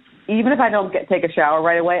 Even if I don't take a shower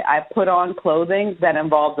right away, I put on clothing that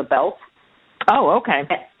involves a belt. Oh, okay.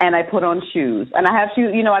 And I put on shoes. And I have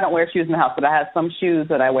shoes. I don't wear shoes in the house, but I have some shoes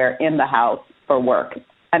that I wear in the house for work.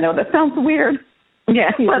 I know that sounds weird.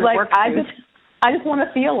 Yeah, but I just want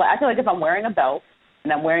to feel I feel like if I'm wearing a belt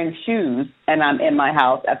and I'm wearing shoes and I'm in my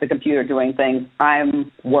house at the computer doing things,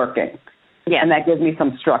 I'm working. Yeah. And that gives me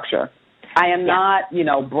some structure. I am not,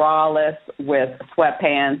 braless with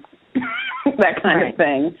sweatpants, that kind of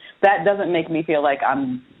thing. That doesn't make me feel like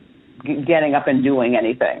I'm getting up and doing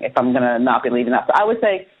anything if I'm going to not be leaving that. So I would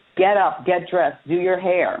say get up, get dressed, do your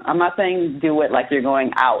hair. I'm not saying do it like you're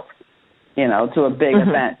going out, to a big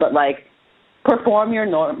event, but like perform your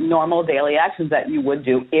normal daily actions that you would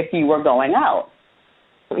do if you were going out.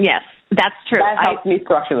 Yes, that's true. That helps me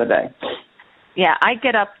structure the day. Yeah, I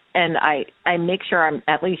get up and I make sure I'm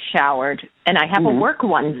at least showered, and I have a work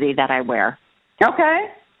onesie that I wear. Okay.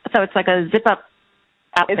 So it's like a zip-up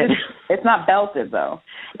outfit. It's not belted, though.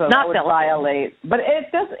 So not that would belted. violate. But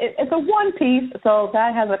it's a one piece, so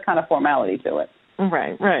that has a kind of formality to it.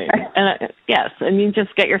 Right. And yes, and you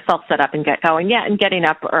just get yourself set up and get going. Yeah, and getting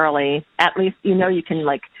up early, at least you can,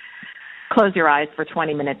 like, close your eyes for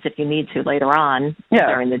 20 minutes if you need to later on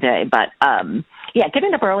during the day. But,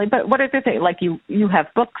 getting up early. But what other things? Like, you have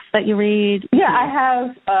books that you read? Yeah,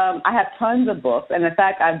 I have tons of books. And, in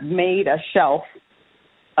fact, I've made a shelf,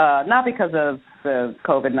 not because of the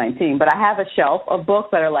COVID-19, but I have a shelf of books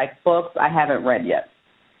that are like books I haven't read yet.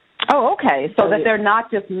 Oh, okay. So that they're not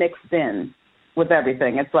just mixed in with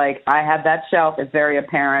everything. It's like I have that shelf. It's very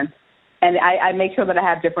apparent. And I make sure that I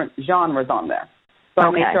have different genres on there. So I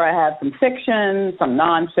make sure I have some fiction, some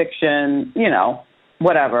nonfiction,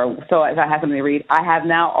 whatever. So if I have something to read, I have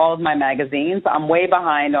now all of my magazines. I'm way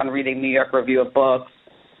behind on reading New York Review of Books,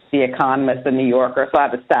 The Economist, The New Yorker. So I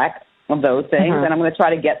have a stack of those things, and I'm going to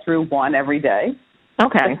try to get through one every day.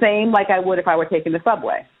 Okay. The same like I would if I were taking the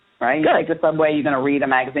subway, right? You take the subway, you're going to read a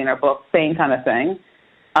magazine or book, same kind of thing.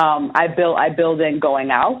 I build in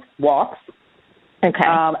going out, walks. Okay.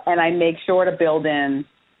 And I make sure to build in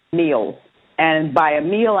meals. And by a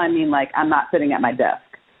meal, I mean, like, I'm not sitting at my desk.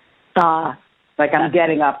 Like, I'm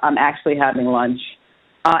getting up. I'm actually having lunch.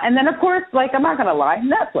 And then, of course, like, I'm not going to lie,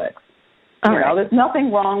 Netflix. There's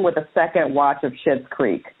nothing wrong with a second watch of Schitt's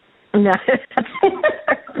Creek. No.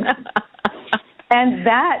 And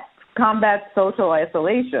that combats social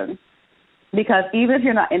isolation because even if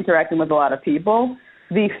you're not interacting with a lot of people,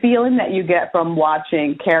 the feeling that you get from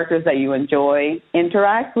watching characters that you enjoy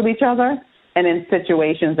interact with each other and in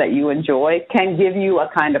situations that you enjoy can give you a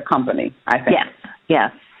kind of company, I think.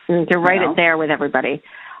 Yes. To write it there with everybody.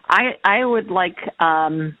 I would like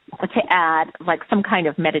to add like some kind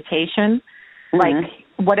of meditation, like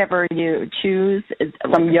whatever you choose.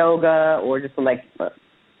 Some yoga or just like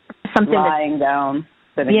something lying down,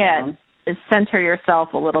 sitting down. Center yourself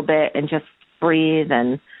a little bit and just breathe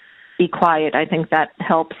and be quiet. I think that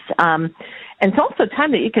helps. And it's also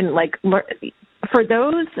time that you can like learn. For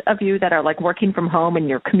those of you that are like working from home and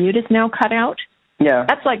your commute is now cut out,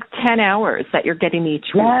 that's like 10 hours that you're getting each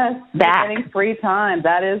week back. You're getting free time.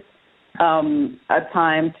 That is a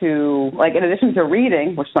time to, like, in addition to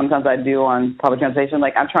reading, which sometimes I do on public transportation,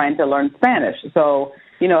 like I'm trying to learn Spanish. So,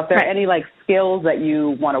 if there are any like skills that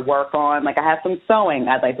you want to work on, like I have some sewing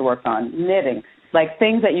I'd like to work on, knitting, like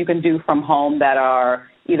things that you can do from home that are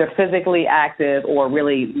either physically active or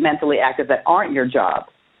really mentally active that aren't your job.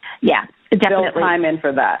 Yeah, definitely. Build time in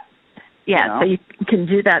for that. Yeah, so you can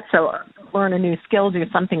do that. So learn a new skill, do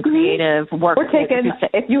something creative, work. Or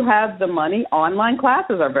if you have the money, online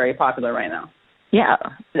classes are very popular right now. Yeah,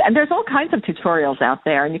 and there's all kinds of tutorials out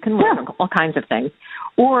there, and you can learn all kinds of things.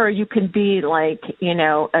 Or you can be like,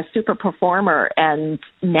 a super performer, and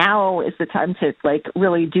now is the time to like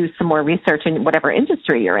really do some more research in whatever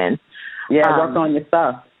industry you're in. Yeah, work on your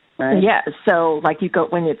stuff. Right? Yeah, so like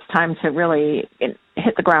when it's time to really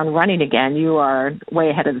hit the ground running again, you are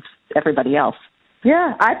way ahead of everybody else.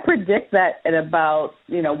 Yeah, I predict that at about,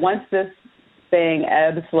 once this thing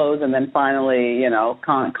ebbs, flows, and then finally,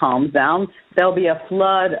 calms down, there'll be a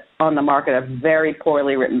flood on the market of very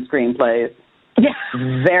poorly written screenplays,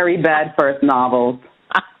 very bad first novels,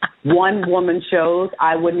 one-woman shows.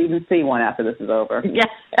 I wouldn't even see one after this is over. Yeah,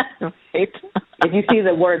 right. If you see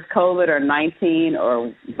the words COVID or 19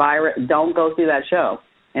 or virus, don't go see that show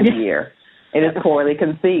in a year. It is poorly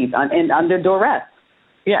conceived and under duress.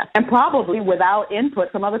 Yeah. And probably without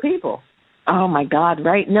input from other people. Oh, my God,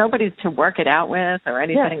 right? Nobody's to work it out with or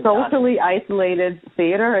anything. Yeah, socially isolated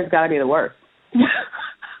theater has got to be the worst.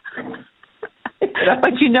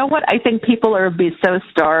 But you know what? I think people are be so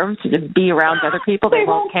starved to be around other people, they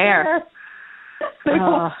won't care.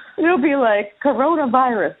 It'll be like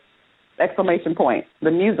coronavirus, !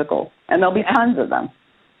 The musical. And there'll be tons of them.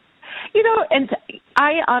 And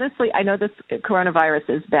I know this coronavirus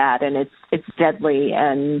is bad and it's deadly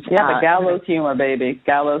and but gallows humor, baby,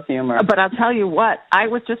 gallows humor. But I'll tell you what, I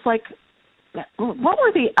was just like, what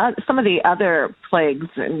were some of the other plagues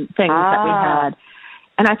and things that we had?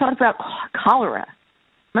 And I thought about cholera.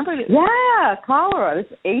 Remember? Yeah, cholera.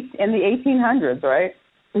 It's in the 1800s, right?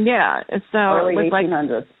 Yeah, so early it was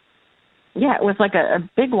 1800s. Yeah, it was like a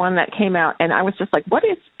big one that came out, and I was just like, what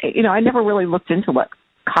is? I never really looked into what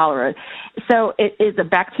cholera. So it is a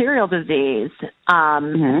bacterial disease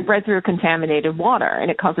spread through contaminated water, and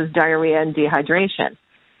it causes diarrhea and dehydration.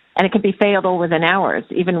 And it can be fatal within hours,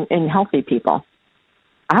 even in healthy people.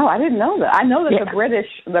 Oh, I didn't know that. I know that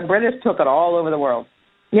the British took it all over the world.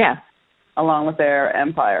 Yeah. Along with their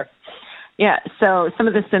empire. Yeah, so some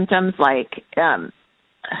of the symptoms, like,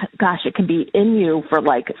 it can be in you for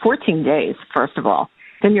like 14 days, first of all.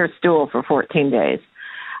 It's in your stool for 14 days.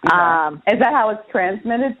 Okay. Is that how it's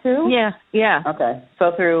transmitted too? Yeah. Okay.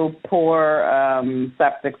 So through poor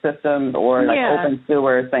septic systems or like open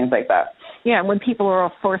sewers, things like that. Yeah, when people are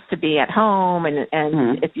all forced to be at home and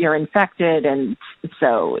if you're infected and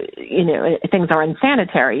so, things are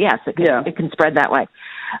unsanitary, yes, it can spread that way.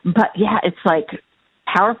 But, it's like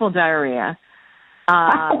powerful diarrhea.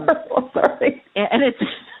 Sorry. And it's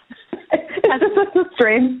just a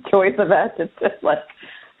strange choice of adjective, like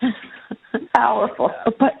powerful.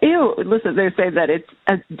 But, listen, they say that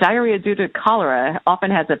it's diarrhea due to cholera often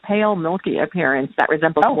has a pale, milky appearance that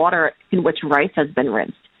resembles water in which rice has been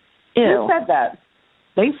rinsed. Ew. Who said that?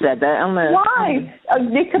 They said that. Why?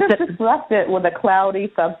 They could have just left it with a cloudy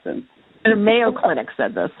substance. The Mayo Clinic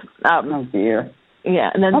said this. Oh, dear.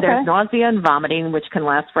 Yeah, and then there's nausea and vomiting, which can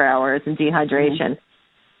last for hours, and dehydration.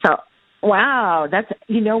 So, wow,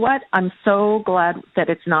 you know what? I'm so glad that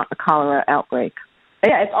it's not a cholera outbreak.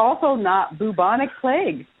 Yeah, it's also not bubonic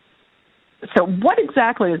plague. So what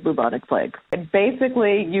exactly is bubonic plague?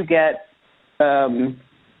 Basically, you get...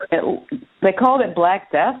 they called it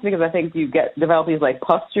Black Death because I think you develop these like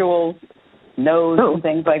pustules, nose, and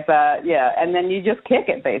things like that. Yeah, and then you just kick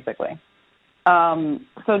it basically.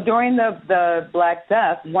 So during the Black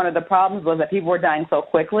Death, one of the problems was that people were dying so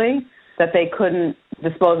quickly that they couldn't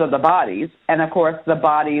dispose of the bodies, and of course the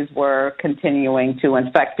bodies were continuing to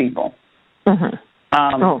infect people.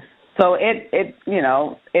 So it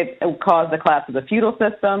caused the collapse of the feudal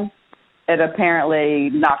system. It apparently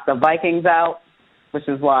knocked the Vikings out, which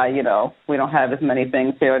is why, we don't have as many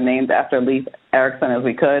things here named after Leif Erikson as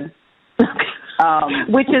we could.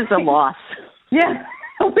 Which is a loss. Yeah,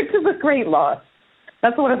 which is a great loss.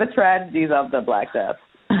 That's one of the tragedies of the Black Death.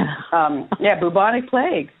 Bubonic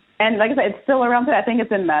plague. And like I said, it's still around today. I think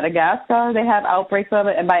it's in Madagascar. They have outbreaks of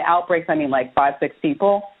it. And by outbreaks, I mean like 5-6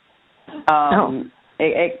 people.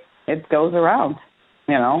 It goes around.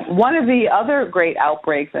 One of the other great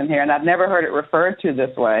outbreaks in here, and I've never heard it referred to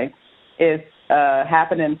this way, is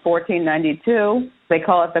happened in 1492. They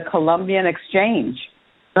call it the Columbian Exchange.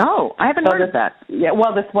 Oh, I haven't heard of that. Yeah,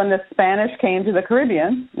 well, when the Spanish came to the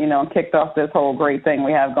Caribbean, and kicked off this whole great thing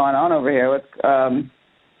we have going on over here with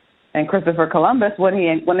and Christopher Columbus, when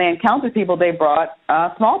they encountered people, they brought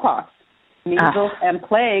smallpox, measles, and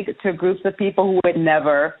plague to groups of people who had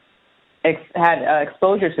never had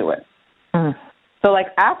exposure to it. So,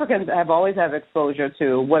 like, Africans have always had exposure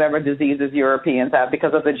to whatever diseases Europeans have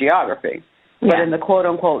because of the geography. But in the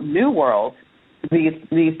quote-unquote New World, these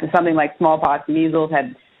something like smallpox, measles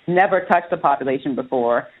had never touched the population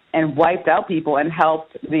before and wiped out people and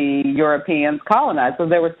helped the Europeans colonize. So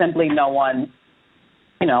there was simply no one,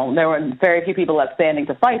 there were very few people left standing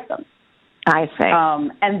to fight them. I see.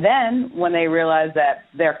 And then when they realized that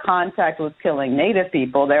their contact was killing native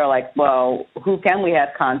people, they were like, well, who can we have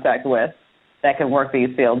contact with that can work these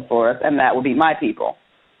fields for us? And that would be my people.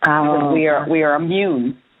 Because we are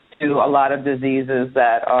immune to a lot of diseases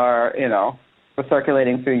that are,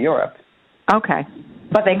 circulating through Europe. Okay.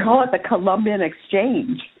 But they call it the Columbian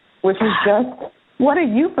Exchange, which is just, what a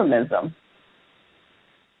euphemism.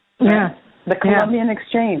 Yeah. The Columbian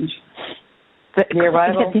Exchange.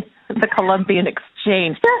 The Columbian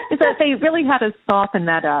Exchange. Is that they really had to soften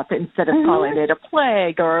that up instead of calling it a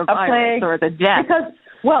plague or a virus or the death. Because,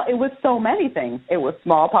 it was so many things. It was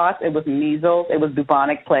smallpox, it was measles, it was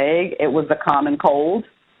bubonic plague, it was the common cold,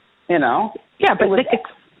 Yeah, but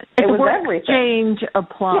the word exchange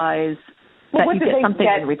applies that you get something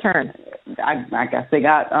in return. I guess they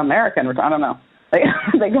got America in return. I don't know.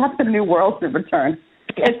 They got the New World in return.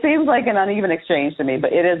 It seems like an uneven exchange to me,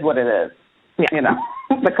 but it is what it is. Yeah.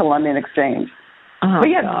 The Columbian Exchange. But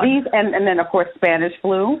these, and then, of course, Spanish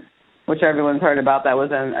flu, which everyone's heard about. That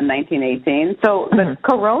was in 1918. So the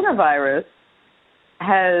coronavirus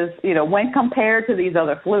has, when compared to these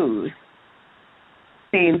other flus,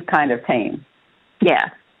 seems kind of tame. Yeah,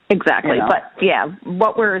 exactly. But,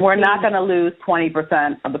 what we're not going to lose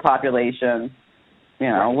 20% of the population.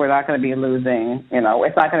 We're not going to be losing,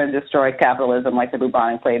 it's not going to destroy capitalism like the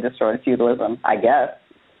bubonic plague destroyed feudalism, I guess.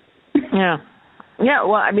 Yeah. Yeah,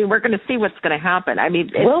 well, we're going to see what's going to happen.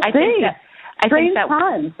 We'll see. I think that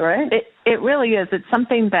times, right? It really is. It's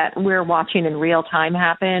something that we're watching in real time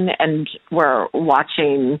happen, and we're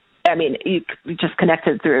watching I mean, you just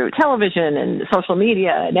connected through television and social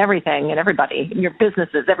media and everything and everybody, and your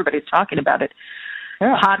businesses, everybody's talking about it.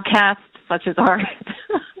 Yeah. Podcasts such as ours.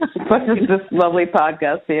 Such as this lovely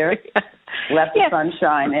podcast here. Let the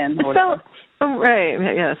sunshine in. Right.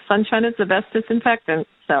 Yeah, sunshine is the best disinfectant.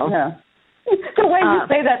 So. Yeah. The way you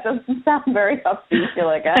say that doesn't sound very upbeat. You're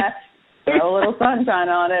like, throw a little sunshine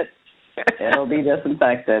on it. It'll be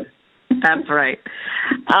disinfected. That's right.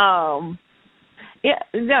 Yeah,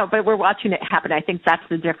 no, but we're watching it happen. I think that's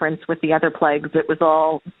the difference with the other plagues. It was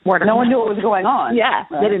all word of mouth. No one knew what was going on. Yeah,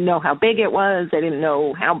 right. They didn't know how big it was. They didn't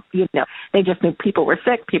know how, they just knew people were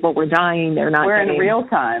sick, people were dying. We're in real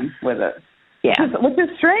time with it. Yeah. Which is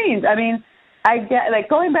strange. I mean, I get, like,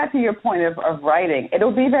 going back to your point of writing,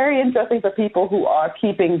 it'll be very interesting for people who are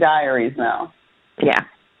keeping diaries now. Yeah.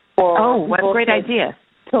 What a great idea.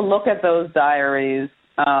 To look at those diaries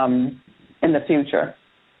in the future,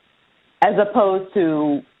 as opposed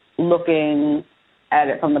to looking at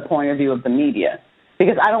it from the point of view of the media.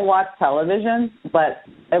 Because I don't watch television, but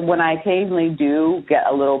when I occasionally do get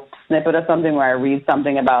a little snippet of something where I read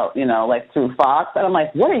something about, like through Fox, and I'm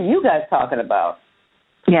like, what are you guys talking about?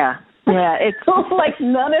 Yeah. Yeah, it's like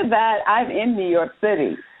none of that. I'm in New York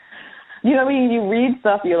City. You know what I mean? You read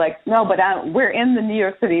stuff, you're like, no, but we're in the New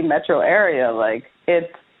York City metro area. Like, I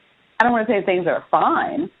don't want to say things are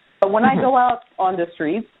fine, but when I go out on the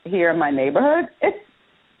streets here in my neighborhood,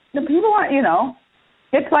 the people aren't,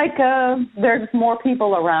 it's like there's more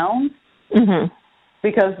people around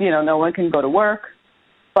because, no one can go to work.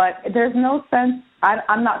 But there's no sense,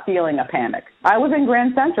 I'm not feeling a panic. I was in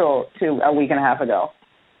Grand Central a week and a half ago.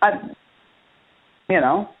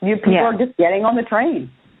 People are just getting on the train.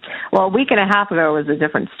 Well, a week and a half ago was a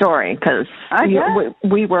different story because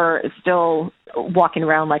we were still walking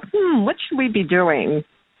around like, what should we be doing?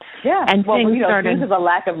 Yeah, and things started. Due to the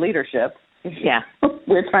lack of leadership. Yeah,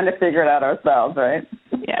 we're trying to figure it out ourselves, right?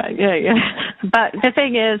 Yeah. But the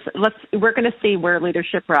thing is, we're going to see where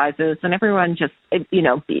leadership rises, and everyone just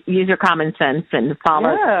use your common sense and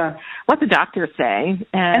follow what the doctors say.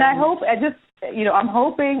 And I hope I'm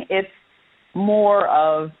hoping it's more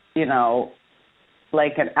of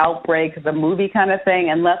like an outbreak, the movie kind of thing,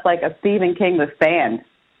 and less like a Stephen King The Stand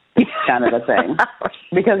kind of a thing.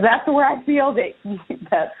 Because that's where I feel that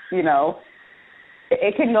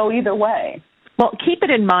it can go either way. Well, keep it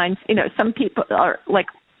in mind, some people are like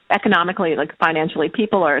economically, like financially,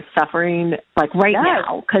 people are suffering like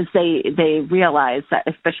now because they realize that,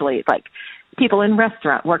 especially like people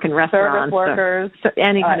work in restaurants, service workers,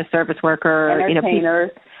 any kind of service worker,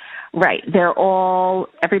 entertainers. Right.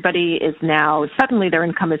 Everybody is now, suddenly their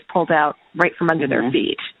income is pulled out right from under their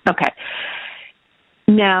feet. Okay.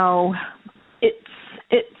 Now, it's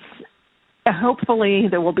hopefully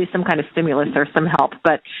there will be some kind of stimulus or some help,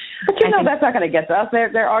 but that's not going to get to us.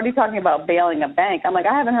 They're already talking about bailing a bank. I'm like,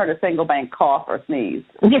 I haven't heard a single bank cough or sneeze.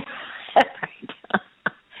 Yeah, that's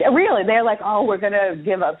right. Really, they're like, we're going to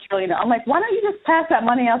give $1 trillion. I'm like, why don't you just pass that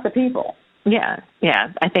money out to people? Yeah.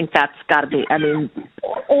 I think that's got to be. I mean,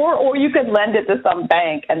 or you could lend it to some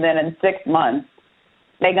bank, and then in 6 months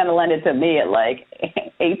they're going to lend it to me at like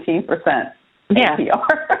 18%. Yeah.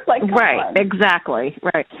 APR. Like, right. Exactly.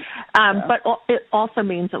 Right. But it also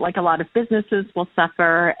means that like a lot of businesses will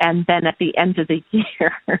suffer, and then at the end of the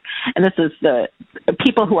year, and this is the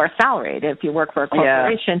people who are salaried. If you work for a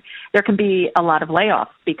corporation, there can be a lot of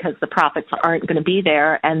layoffs because the profits aren't going to be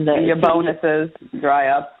there, and your bonuses dry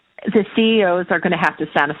up. The CEOs are going to have to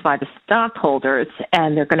satisfy the stockholders,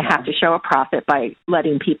 and they're going to have to show a profit by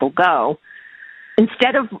letting people go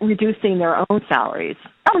instead of reducing their own salaries.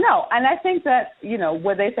 Oh, no. And I think that,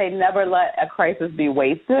 where they say never let a crisis be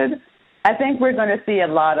wasted, I think we're going to see a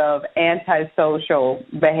lot of antisocial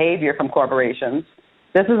behavior from corporations.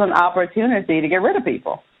 This is an opportunity to get rid of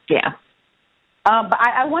people. Yeah. But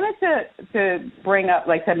I wanted to bring up,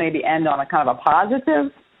 like, to maybe end on a kind of a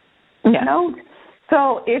positive note.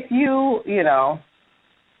 So if you,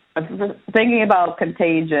 thinking about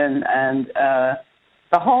Contagion, and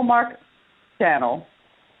the Hallmark Channel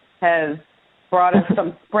has brought us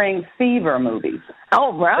some spring fever movies.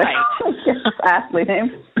 Oh, right. Aptly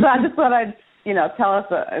named. So I just thought I'd,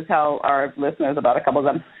 tell our listeners about a couple of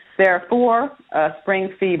them. There are 4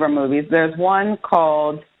 spring fever movies. There's one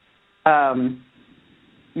called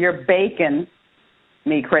You're Baking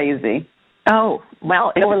Me Crazy. Oh,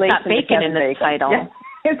 well, it's got bacon in the title. Yeah.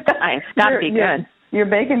 It's got to be good. You're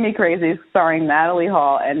Baking Me Crazy, starring Natalie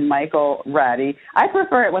Hall and Michael Ratty. I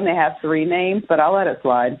prefer it when they have 3 names, but I'll let it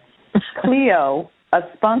slide. Cleo, a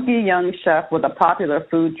spunky young chef with a popular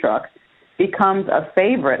food truck, becomes a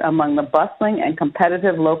favorite among the bustling and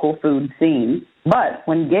competitive local food scene. But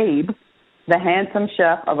when Gabe, the handsome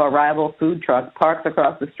chef of a rival food truck parks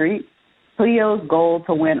across the street. Cleo's goal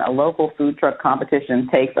to win a local food truck competition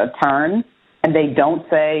takes a turn, and they don't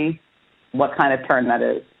say what kind of turn that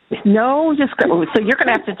is. No, just so you're going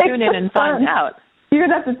to have to tune in and find out. You're going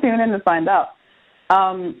to have to tune in and find out.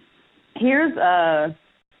 Here's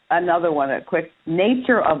another one, a quick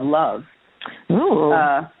Nature of Love. Ooh.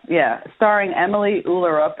 Starring Emily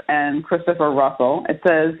Ullerup and Christopher Russell. It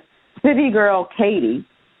says, city girl Katie,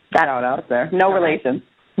 shout out there, no relation.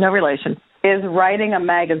 No relation. Is writing a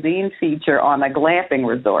magazine feature on a glamping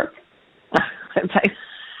resort. Okay.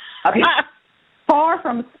 Far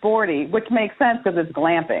from sporty, which makes sense because it's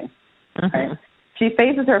glamping. Right? She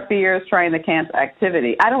faces her fears trying the camp's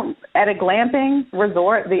activity. At a glamping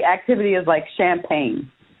resort, the activity is like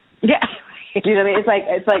champagne. Yeah. You know what I mean?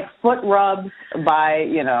 It's like foot rubs by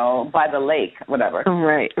the lake, whatever.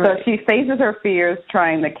 Right. So she faces her fears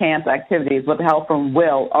trying the camp's activities with help from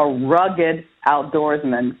Will, a rugged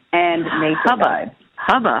outdoorsman and nature guide.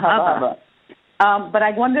 Hubba. But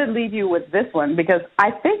I wanted to leave you with this one because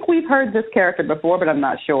I think we've heard this character before, but I'm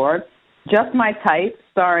not sure. Just My Type,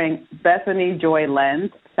 starring Bethany Joy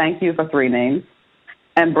Lenz. Thank you for 3 names.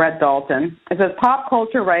 And Brett Dalton. It says pop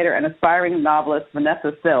culture writer and aspiring novelist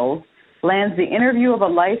Vanessa Sills lands the interview of a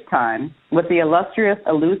lifetime with the illustrious,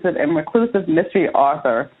 elusive, and reclusive mystery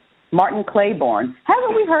author Martin Claiborne.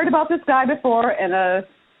 Haven't we heard about this guy before in a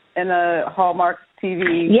Hallmark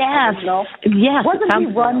TV? Yes. Original? Yes. Wasn't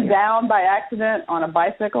he run down by accident on a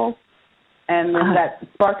bicycle, and that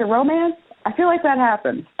sparked a romance? I feel like that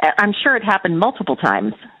happened. I'm sure it happened multiple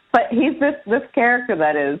times. But he's this character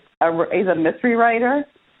that is he's a mystery writer.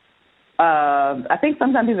 I think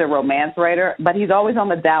sometimes he's a romance writer, but he's always on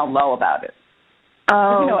the down low about it.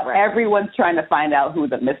 Oh, right. Everyone's trying to find out who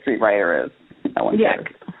the mystery writer is. No one cares.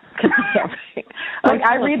 Like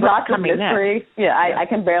I read lots of mystery. Yeah, I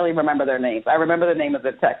can barely remember their names. I remember the name of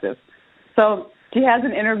the detective. So she has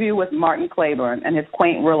an interview with Martin Claiborne and his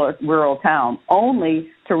quaint rural town, only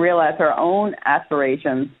to realize her own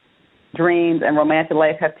aspirations, dreams, and romantic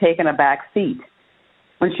life have taken a back seat.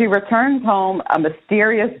 When she returns home, a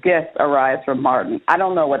mysterious gift arrives from Martin. I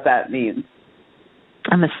don't know what that means.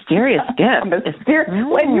 A mysterious gift?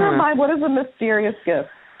 In your mind, what is a mysterious gift?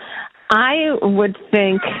 I would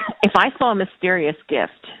think if I saw a mysterious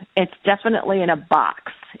gift, it's definitely in a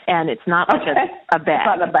box, and it's not like a bag. It's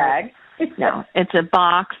not a bag. No, it's a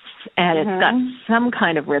box, and it's got some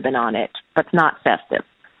kind of ribbon on it, but it's not festive.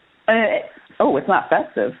 It's not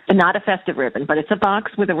festive. Not a festive ribbon, but it's a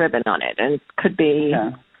box with a ribbon on it, and it could be,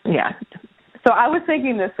 yeah. So I was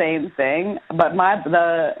thinking the same thing, but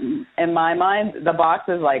in my mind, the box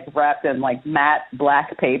is like wrapped in like matte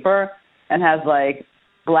black paper and has like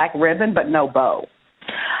black ribbon, but no bow.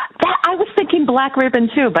 I was thinking black ribbon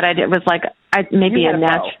too, but it was like maybe a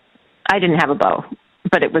match. I didn't have a bow,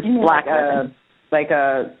 but it was black ribbon. Like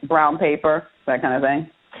a brown paper, that kind of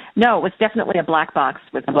thing? No, it was definitely a black box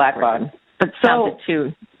with a black box. ribbon. But it sounded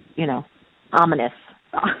too, ominous.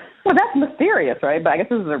 Well, that's mysterious, right? But I guess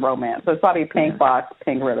this is a romance, so it's probably pink box,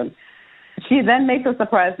 pink ribbon. She then makes a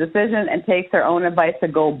surprise decision and takes her own advice to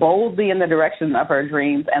go boldly in the direction of her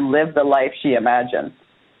dreams and live the life she imagines.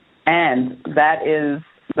 And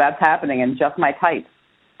that's happening in Just My Type.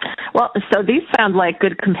 Well, so these sound like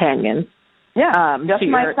good companions. Yeah, Just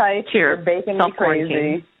My Type, You're Baking Me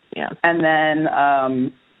Crazy. Yeah. And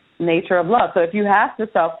then Nature of Love. So if you have to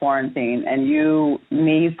self-quarantine and you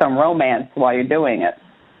need some romance while you're doing it.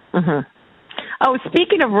 Mm-hmm. Oh,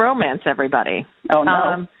 speaking of romance, everybody. Oh,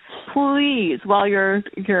 no. Please, while you're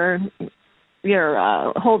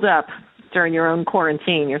holed up during your own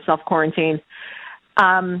quarantine, your self-quarantine,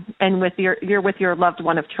 and you're with your loved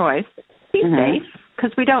one of choice, be safe,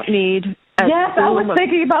 because we don't need Yes, I was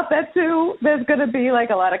thinking about that, too. There's going to be, like,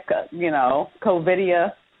 a lot of,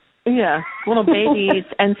 COVIDia. Yeah, little babies.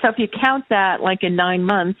 And so if you count that, like, in 9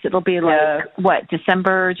 months, it'll be like,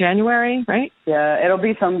 December, January, right? Yeah, it'll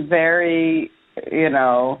be some very,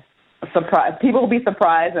 surprise. People will be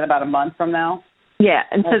surprised in about a month from now. Yeah,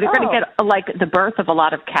 and so they're going to get, like, the birth of a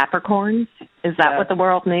lot of Capricorns. Is that what the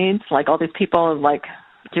world needs? Like, all these people, like,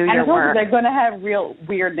 do your work. They're going to have real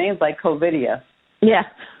weird names like COVIDia. Yeah.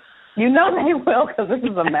 You know they will, because this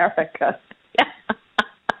is America. Yeah.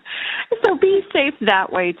 So be safe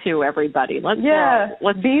that way, too, everybody. Let's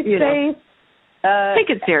be safe. Take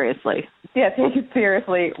it seriously. Yeah, take it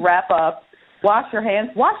seriously. Wrap up. Wash your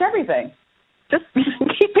hands. Wash everything. Just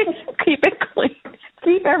keep it clean.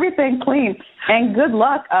 Keep everything clean. And good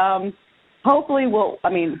luck. hopefully we'll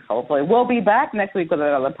be back next week with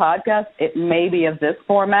another podcast. It may be of this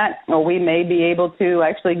format, or we may be able to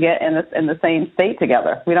actually get in the same state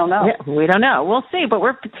together. We don't know. Yeah, we don't know. We'll see. But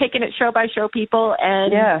we're taking it show by show, people,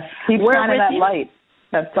 and keep shining that light,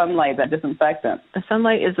 that sunlight, that disinfectant. The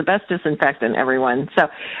sunlight is the best disinfectant, everyone. So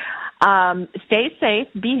stay safe,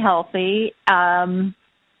 be healthy, and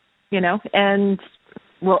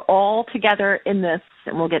we're all together in this,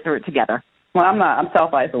 and we'll get through it together. Well, I'm not. I'm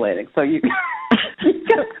self-isolating, so you.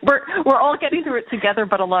 we're all getting through it together,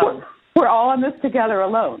 but alone. We're all in this together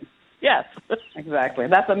alone. Yes. Exactly.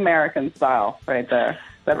 That's American style right there.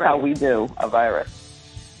 That's right. How we do a virus.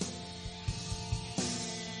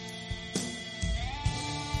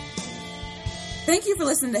 Thank you for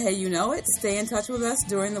listening to Hey You Know It. Stay in touch with us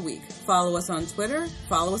during the week. Follow us on Twitter.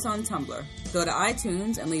 Follow us on Tumblr. Go to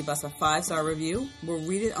iTunes and leave us a 5-star review. We'll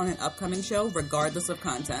read it on an upcoming show, regardless of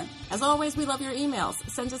content. As always, we love your emails.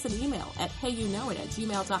 Send us an email at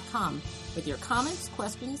heyouknowit@gmail.com with your comments,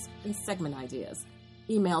 questions, and segment ideas.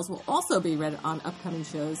 Emails will also be read on upcoming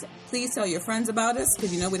shows. Please tell your friends about us,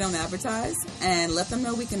 because we don't advertise. And let them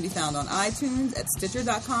know we can be found on iTunes, at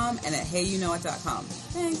Stitcher.com, and at HeyYouKnowIt.com.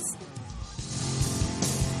 Thanks.